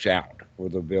monks out for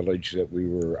the village that we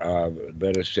were,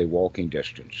 let us say, walking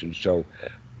distance. And so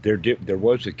there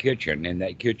was a kitchen, and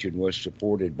that kitchen was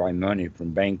supported by money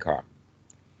from Bangkok.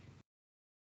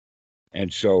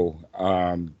 And so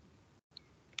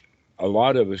a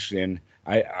lot of us then,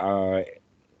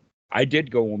 I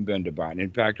did go on Bendabat. In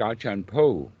fact, Achan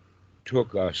Po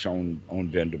took us on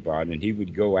Bendabat, and he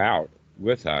would go out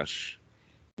with us.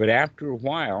 But after a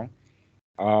while,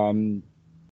 um,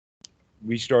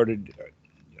 we started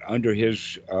under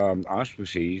his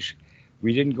auspices.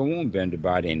 We didn't go on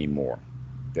Bendabat anymore.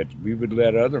 That we would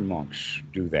let other monks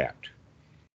do that,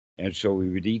 and so we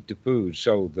would eat the food.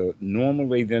 So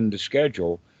normally then the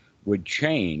schedule would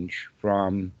change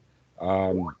from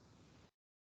um,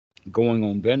 going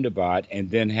on Bendabat and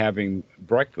then having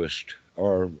breakfast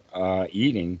or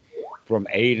eating from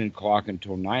 8 o'clock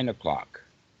until 9 o'clock,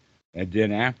 and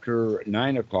then after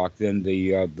 9 o'clock, then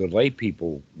the lay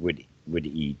people would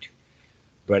eat.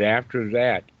 But after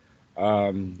that,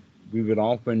 we would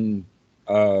often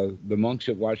the monks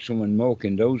at Wat Suan Mok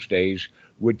in those days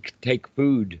would take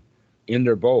food in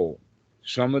their bowl.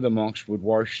 Some of the monks would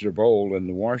wash their bowl in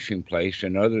the washing place,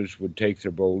 and others would take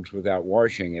their bowls without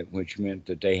washing it, which meant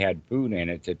that they had food in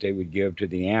it that they would give to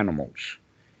the animals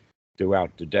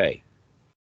throughout the day,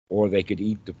 or they could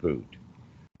eat the food.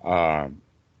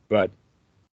 But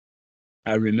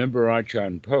I remember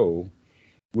Achan Po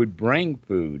would bring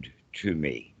food to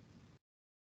me.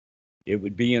 It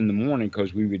would be in the morning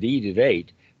because we would eat at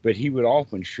 8, but he would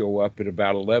often show up at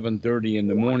about 11:30 in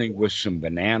the morning with some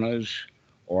bananas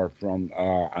or from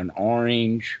an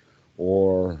orange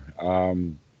or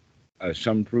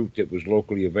some fruit that was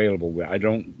locally available. I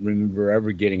don't remember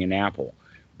ever getting an apple,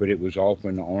 but it was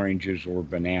often oranges or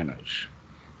bananas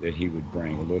that he would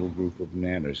bring, a little group of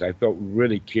bananas. I felt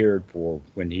really cared for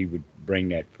when he would bring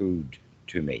that food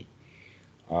to me.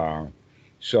 Uh,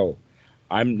 so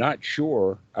I'm not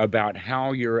sure about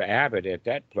how you're abbot at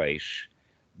that place,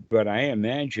 but I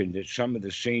imagine that some of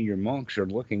the senior monks are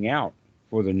looking out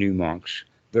for the new monks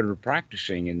that are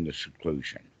practicing in the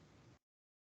seclusion.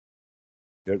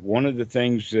 That one of the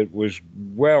things that was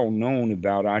well known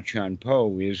about Achan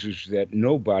Po is that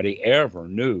nobody ever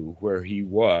knew where he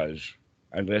was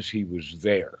unless he was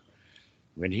there.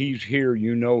 When he's here,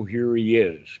 you know here he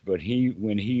is. But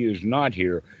when he is not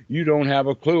here, you don't have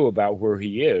a clue about where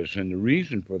he is. And the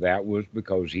reason for that was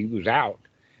because he was out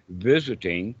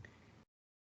visiting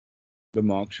the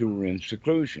monks who were in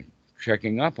seclusion,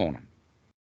 checking up on them,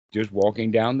 just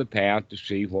walking down the path to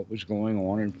see what was going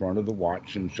on in front of the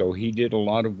Wats. And so he did a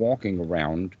lot of walking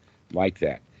around like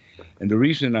that. And the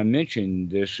reason I mention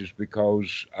this is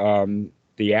because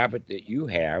the abbot that you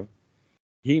have,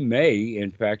 he may,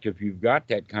 in fact, if you've got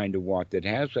that kind of Wat that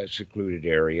has that secluded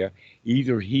area,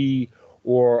 either he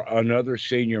or another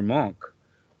senior monk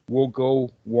will go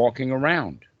walking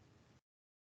around.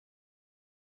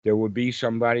 There will be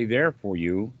somebody there for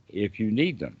you if you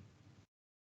need them.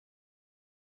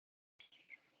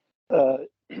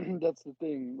 That's the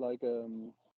thing. Like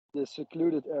the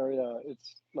secluded area,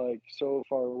 it's like so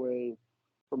far away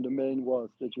from the main Wat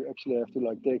that you actually have to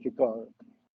like take a car.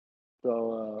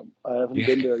 So I haven't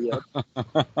been there yet.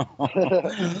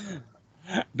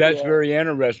 That's Yeah, very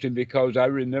interesting because I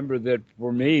remember that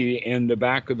for me in the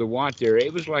back of the Wat there,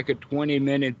 it was like a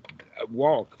 20-minute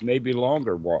walk, maybe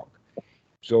longer walk.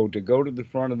 So to go to the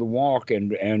front of the walk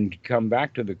and come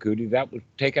back to the kuti, that would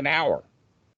take an hour.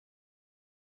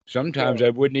 Sometimes yeah, I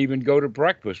wouldn't even go to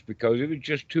breakfast because it was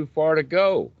just too far to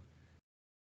go.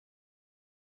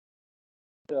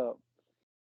 yeah,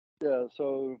 yeah.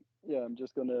 So yeah, I'm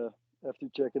just gonna have to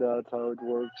check it out how it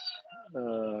works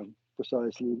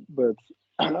precisely. But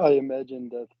I imagine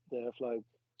that they have like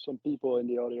some people in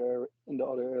in the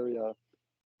other area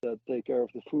that take care of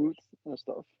the food and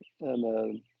stuff,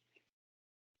 and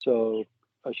so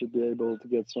I should be able to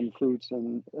get some fruits,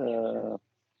 and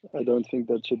I don't think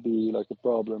that should be like a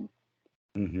problem.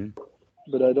 Hmm.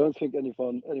 but I don't think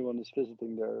anyone is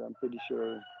visiting there. I'm pretty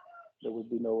sure there would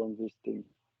be no one visiting.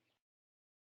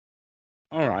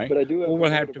 All right. But I do have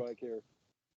Well, a motorbike here.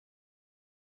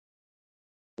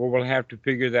 we'll have to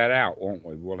figure that out, won't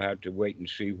we? We'll have to wait and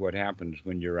see what happens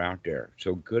when you're out there.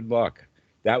 So good luck.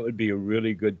 That would be a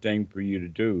really good thing for you to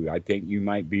do. I think you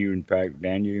might be, in fact,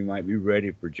 Daniel, you might be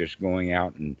ready for just going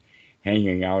out and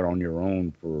hanging out on your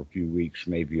own for a few weeks,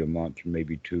 maybe a month,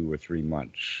 maybe 2 or 3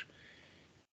 months,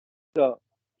 Yeah,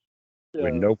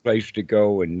 with yeah, no place to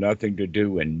go and nothing to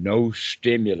do and no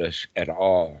stimulus at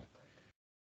all.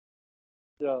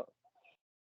 yeah,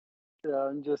 yeah.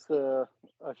 I'm just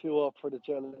I feel up for the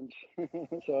challenge,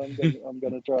 so I'm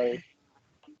gonna try it.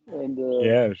 And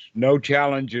Yes, no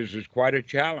challenges is quite a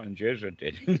challenge, isn't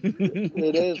it?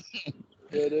 it is,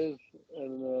 it is,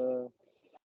 and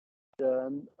yeah,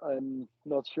 I'm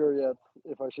not sure yet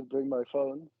if I should bring my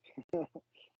phone,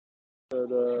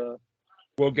 but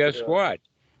Well, guess yeah. what?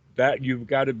 That you've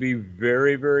got to be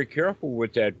very, very careful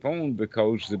with that phone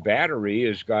because the battery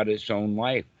has got its own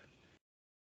life.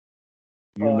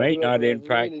 You I may do have not, a in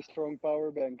fact, really strong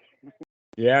power bank.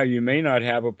 yeah, you may not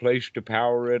have a place to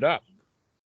power it up.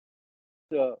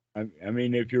 Yeah, I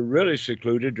mean, if you're really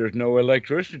secluded, there's no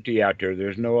electricity out there.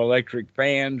 There's no electric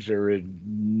fans. There is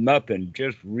nothing,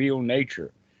 just real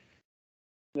nature.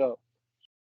 yeah.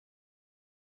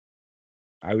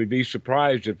 I would be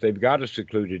surprised if they've got a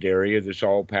secluded area that's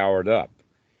all powered up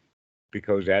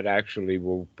because that actually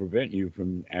will prevent you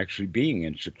from actually being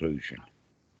in seclusion.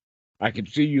 I can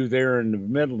see you there in the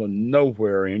middle of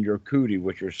nowhere in your cootie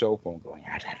with your cell phone going,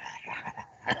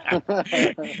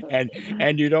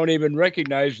 and you don't even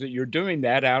recognize that you're doing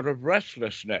that out of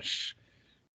restlessness.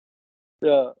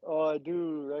 Yeah, oh, I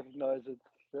do recognize it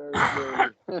very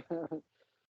clearly.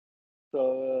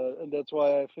 So, and that's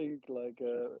why I think like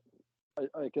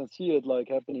I can see it like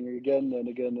happening again and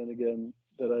again and again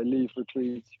that I leave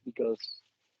retreats because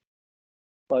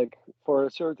like for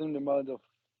a certain amount of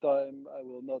time I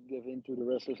will not give in to the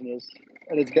restlessness,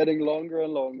 and it's getting longer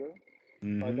and longer.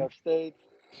 Like Hmm. I've stayed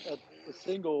at a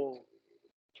single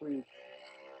retreat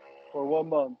for 1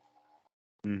 month,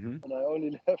 Hmm. and I only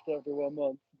left after 1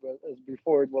 month. But as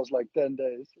before, it was like 10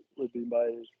 days would be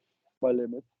my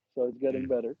limit. So it's getting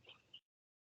better.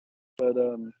 But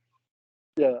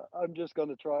yeah, I'm just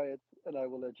gonna try it, and I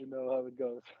will let you know how it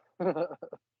goes.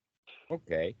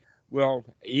 Okay. Well,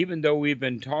 even though we've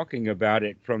been talking about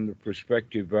it from the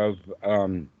perspective of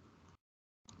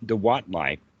the what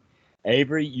life,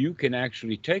 Avery, you can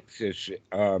actually take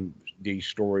these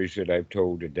stories that I've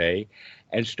told today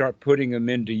and start putting them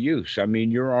into use. I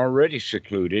mean, you're already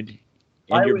secluded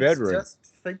in I your was bedroom. just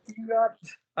thinking that.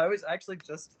 I was actually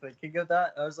just thinking of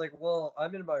that. I was like, well,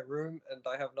 I'm in my room and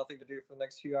I have nothing to do for the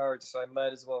next few hours, so I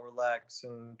might as well relax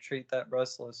and treat that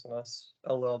restlessness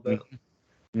a little bit.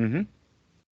 Mm-hmm.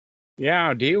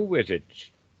 Yeah, deal with it.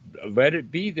 Let it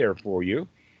be there for you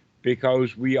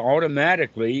because we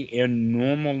automatically, in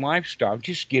normal lifestyle,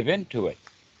 just give in to it.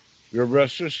 We're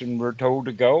restless and we're told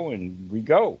to go and we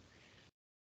go.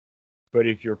 But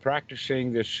if you're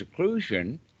practicing this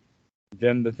seclusion,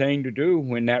 then the thing to do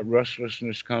when that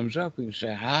restlessness comes up, you can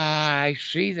say, I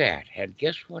see that. And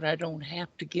guess what? I don't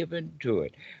have to give in to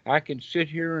it. I can sit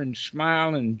here and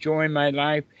smile and enjoy my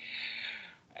life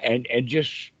and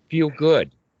just feel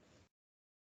good.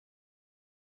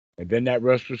 And then that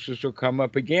restlessness will come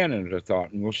up again as a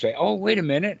thought, and we'll say, oh, wait a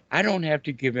minute. I don't have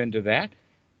to give in to that.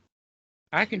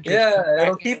 I can just come Yeah, back.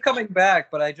 it'll keep coming back,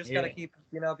 but I just gotta Yeah. keep,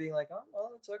 being like, oh,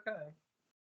 well, it's okay.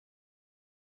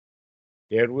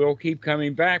 It will keep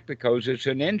coming back because it's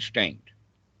an instinct.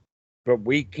 But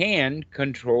we can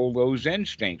control those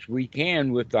instincts. We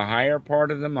can, with the higher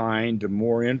part of the mind, the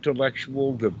more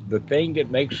intellectual, the thing that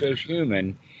makes us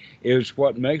human is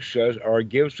what makes us or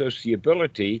gives us the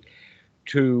ability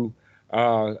to,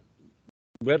 uh,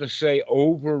 let us say,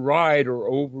 override or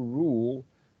overrule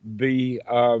the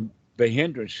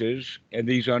hindrances and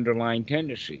these underlying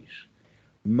tendencies.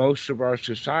 Most of our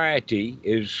society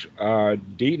is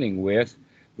dealing with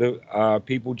the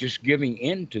people just giving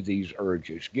in to these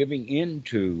urges, giving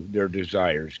into their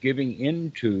desires, giving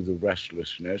into the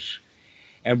restlessness,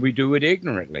 and we do it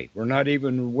ignorantly. We're not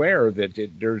even aware that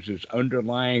there's this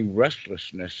underlying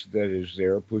restlessness that is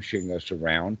there pushing us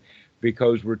around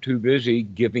because we're too busy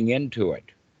giving into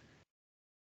it.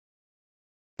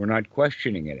 We're not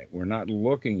questioning it. We're not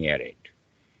looking at it.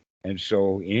 And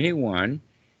so anyone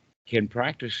can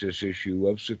practice this issue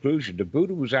of seclusion. The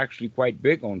Buddha was actually quite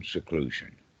big on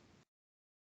seclusion.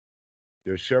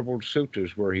 There's several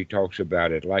suttas where he talks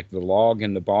about it, like the log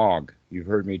in the bog. You've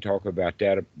heard me talk about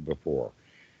that before,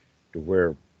 to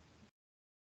where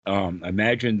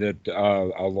Imagine that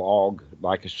a log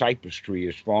like a cypress tree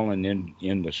is fallen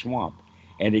in the swamp,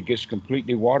 and it gets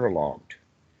completely waterlogged.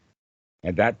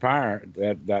 And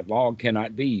that log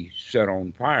cannot be set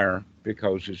on fire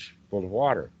because it's full of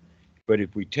water. But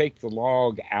if we take the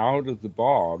log out of the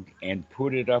bog and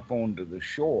put it up onto the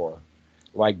shore,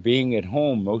 like being at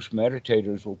home, most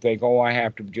meditators will think, oh, I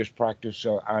have to just practice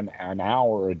an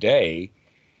hour a day,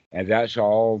 and that's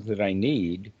all that I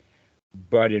need.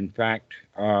 But in fact,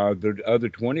 the other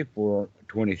 24,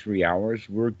 23 hours,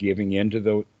 we're giving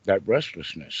into that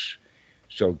restlessness.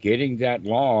 So getting that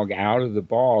log out of the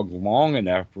bog long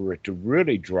enough for it to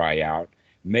really dry out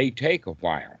may take a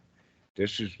while.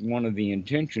 This is one of the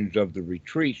intentions of the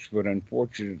retreats, but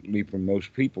unfortunately for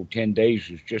most people, 10 days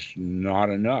is just not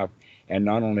enough. And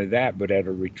not only that, but at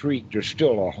a retreat, there's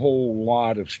still a whole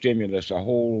lot of stimulus, a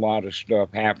whole lot of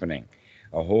stuff happening,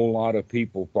 a whole lot of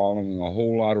people following a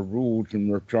whole lot of rules, and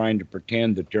we're trying to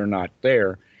pretend that they're not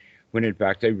there when in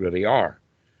fact they really are.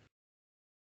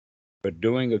 But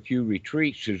doing a few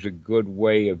retreats is a good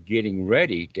way of getting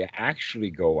ready to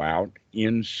actually go out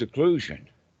in seclusion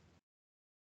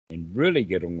and really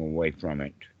getting away from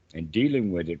it and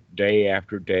dealing with it day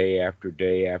after day after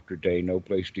day after day. No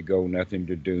place to go, nothing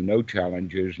to do, no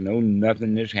challenges, no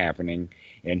nothing is happening.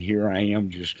 And here I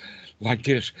am just like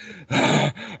this.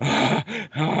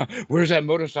 Where's that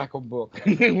motorcycle book?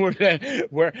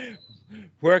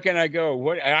 Where can I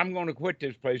go? I'm going to quit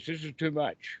this place. This is too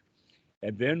much.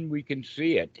 And then we can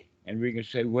see it and we can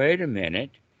say, wait a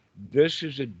minute, this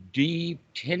is a deep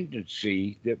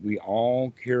tendency that we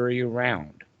all carry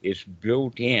around. It's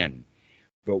built in.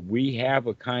 But we have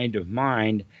a kind of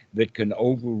mind that can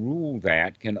overrule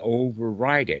that, can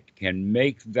override it, can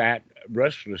make that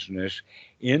restlessness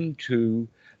into,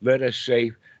 let us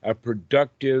say, a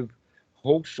productive,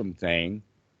 wholesome thing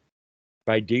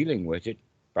by dealing with it,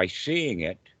 by seeing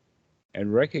it,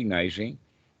 and recognizing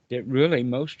that really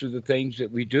most of the things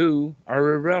that we do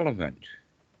are irrelevant.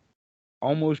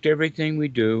 Almost everything we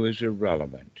do is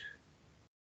irrelevant.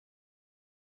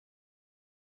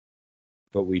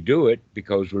 But we do it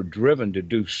because we're driven to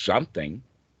do something,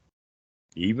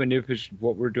 even if it's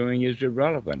what we're doing is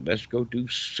irrelevant. Let's go do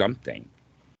something.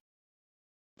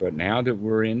 But now that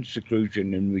we're in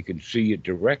seclusion and we can see it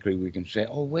directly, we can say,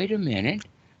 oh, wait a minute.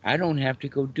 I don't have to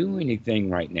go do anything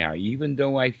right now, even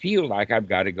though I feel like I've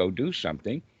got to go do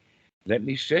something. Let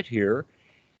me sit here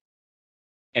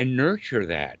and nurture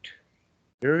that.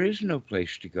 There is no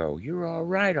place to go. You're all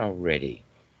right already.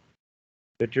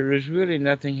 But there is really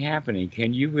nothing happening.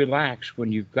 Can you relax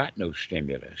when you've got no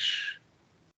stimulus?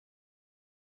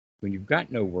 When you've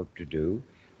got no work to do,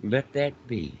 let that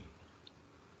be.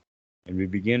 And we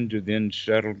begin to then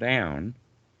settle down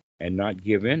and not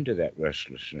give in to that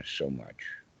restlessness so much,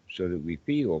 so that we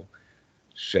feel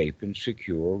safe and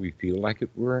secure. We feel like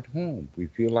we're at home. We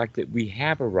feel like that we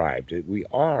have arrived, that we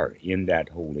are in that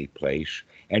holy place,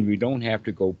 and we don't have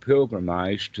to go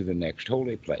pilgrimage to the next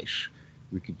holy place.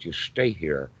 We could just stay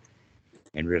here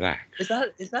and relax. Is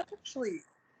that actually?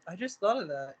 I just thought of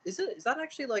that. Is that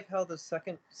actually like how the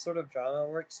second sort of drama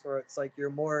works, where it's like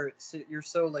you're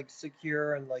so like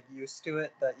secure and like used to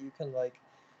it that you can like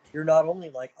you're not only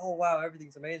like, oh wow,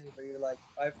 everything's amazing, but you're like,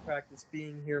 I've practiced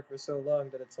being here for so long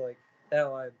that it's like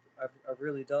now I've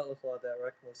really dealt with a lot of that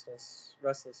restlessness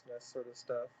sort of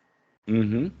stuff.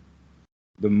 Mm-hmm.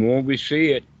 The more we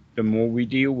see it, the more we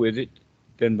deal with it,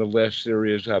 then the less there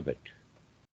is of it.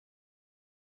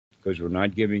 Because we're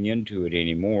not giving into it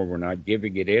anymore. We're not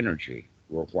giving it energy.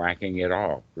 We're whacking it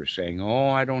off. We're saying, oh,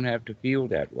 I don't have to feel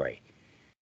that way.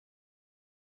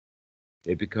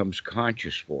 It becomes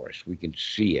conscious for us. We can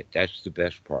see it. That's the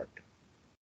best part.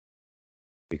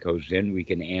 Because then we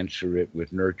can answer it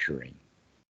with nurturing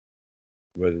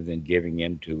rather than giving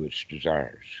in to its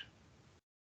desires.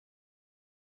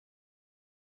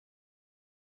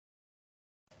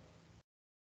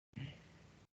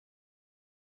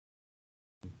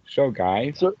 So,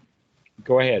 Guy, So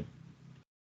go ahead.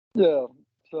 yeah,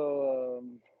 so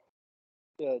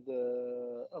yeah,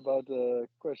 the about the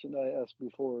question I asked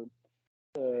before.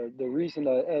 The reason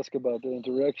I ask about the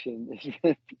interaction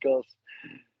is because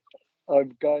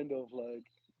I'm kind of like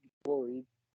worried,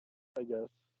 I guess,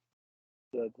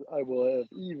 that I will have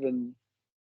even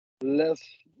less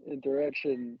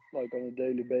interaction like on a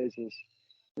daily basis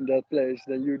in that place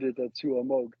than you did at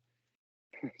Suamog.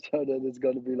 So that it's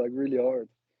gonna be like really hard.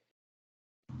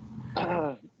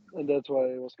 And that's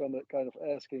why I was kind of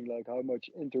asking like how much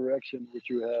interaction would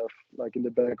you have like in the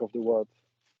back of the what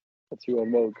at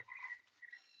Suamog?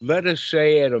 Let us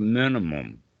say at a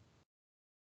minimum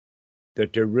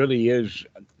that there really is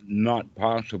not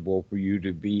possible for you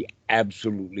to be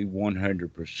absolutely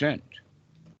 100%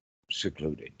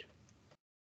 secluded.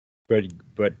 But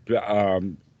but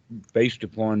based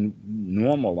upon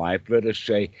normal life, let us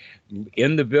say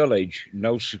in the village,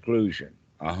 no seclusion,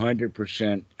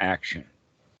 100% action.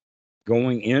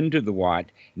 Going into the Watt,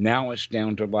 now it's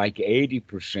down to like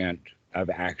 80% of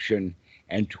action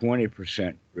and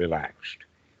 20% relaxed.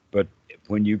 But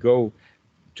when you go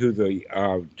to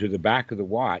the back of the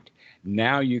Watt,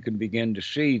 now you can begin to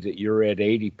see that you're at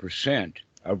 80%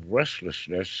 of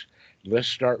restlessness. Let's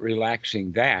start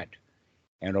relaxing that,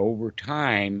 and over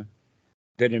time,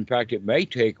 that in fact it may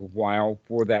take a while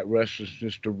for that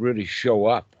restlessness to really show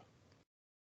up,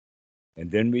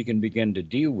 and then we can begin to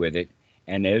deal with it.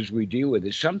 And as we deal with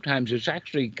it, sometimes it's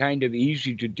actually kind of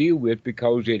easy to deal with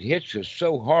because it hits us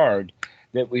so hard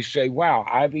that we say, wow,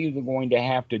 I'm either going to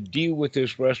have to deal with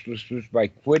this restlessness by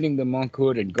quitting the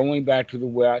monkhood and going back to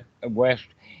the West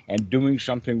and doing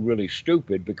something really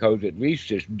stupid because at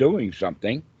least it's doing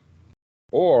something,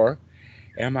 or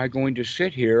am I going to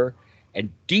sit here and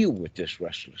deal with this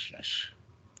restlessness?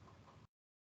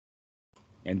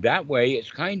 And that way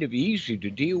it's kind of easy to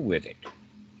deal with it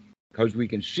because we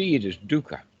can see it as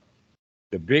dukkha.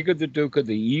 The bigger the dukkha,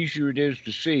 the easier it is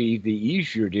to see, the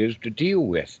easier it is to deal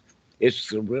with. It's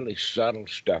the really subtle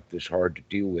stuff that's hard to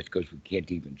deal with because we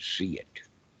can't even see it.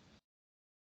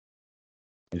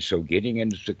 And so getting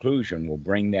into seclusion will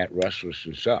bring that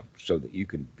restlessness up so that you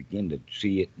can begin to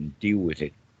see it and deal with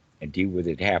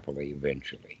it happily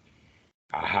eventually.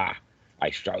 Aha,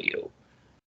 I saw you.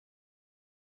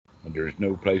 And there's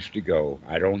no place to go.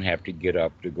 I don't have to get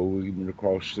up to go even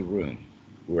across the room.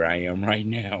 Where I am right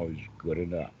now is good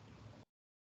enough.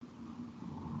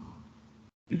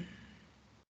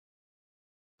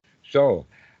 So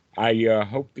I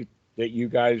hope that you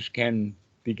guys can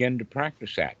begin to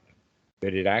practice that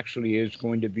it actually is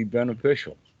going to be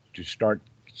beneficial to start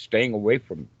staying away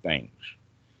from things.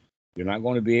 You're not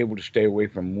going to be able to stay away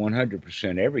from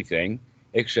 100% everything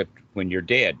except when you're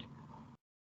dead.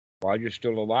 While you're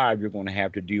still alive, you're going to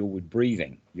have to deal with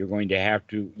breathing. You're going to have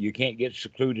to, you can't get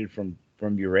secluded from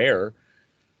your air.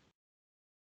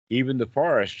 Even the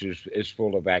forest is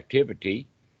full of activity.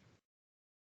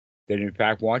 That in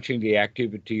fact, watching the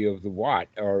activity of the Watt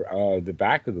or the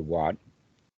back of the Watt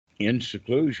in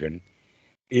seclusion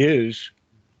is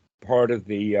part of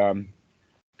the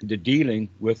dealing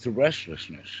with the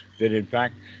restlessness. That in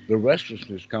fact, the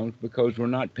restlessness comes because we're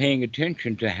not paying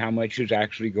attention to how much is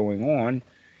actually going on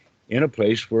in a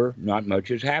place where not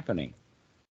much is happening.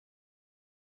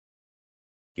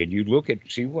 Can you look at,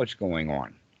 see what's going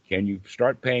on? Can you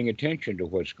start paying attention to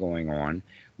what's going on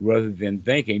rather than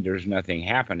thinking there's nothing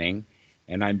happening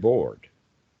and I'm bored?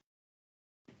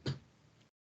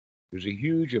 There's a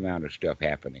huge amount of stuff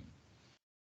happening.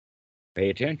 Pay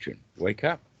attention. Wake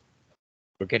up.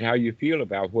 Look at how you feel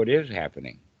about what is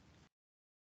happening.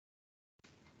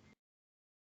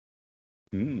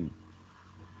 And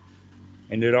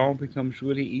it all becomes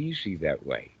really easy that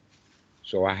way.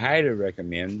 So I highly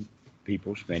recommend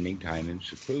people spending time in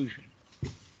seclusion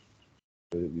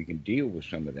so that we can deal with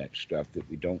some of that stuff that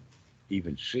we don't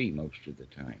even see most of the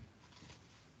time.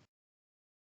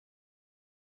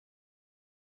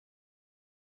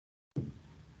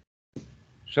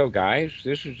 So guys,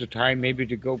 this is the time maybe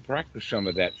to go practice some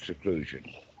of that seclusion.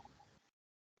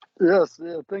 Yes,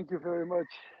 yeah, thank you very much,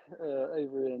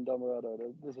 Avery and Damarado.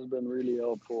 This has been really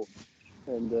helpful.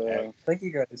 And Thank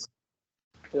you guys.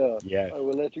 yeah, Yes. I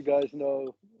will let you guys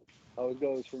know how it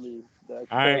goes for me, the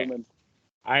I experiment.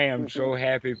 I am so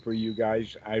happy for you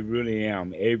guys. I really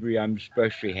am. Avery, I'm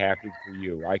especially happy for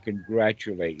you. I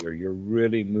congratulate you. You're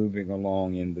really moving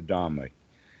along in the Dhamma.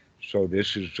 So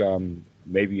this is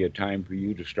maybe a time for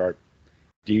you to start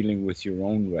dealing with your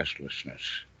own restlessness,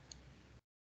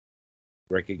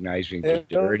 recognizing that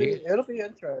there it is. It'll be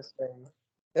interesting.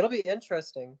 It'll be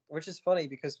interesting, which is funny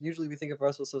because usually we think of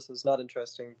restlessness as not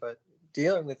interesting, but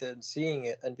dealing with it and seeing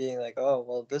it and being like, oh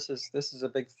well, this is a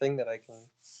big thing that I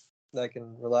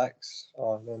can relax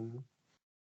on and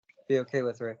be okay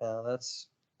with right now.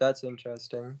 That's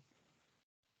interesting.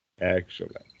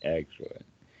 Excellent, excellent.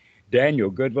 Daniel,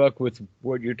 good luck with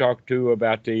what you talked to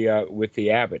about the with the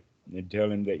abbot, and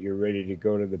tell him that you're ready to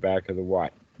go to the back of the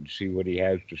Watt and see what he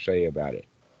has to say about it.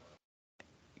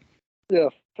 Yeah,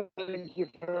 thank you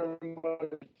very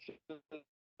much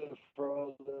for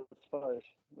all the advice.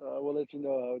 I will let you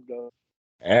know how it goes.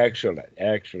 Excellent,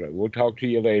 excellent. We'll talk to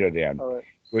you later then. All right.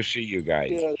 We'll see you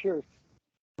guys. Yeah, sure.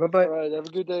 Bye bye. All right. Have a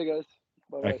good day, guys.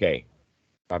 Bye bye. Okay.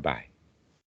 Bye bye.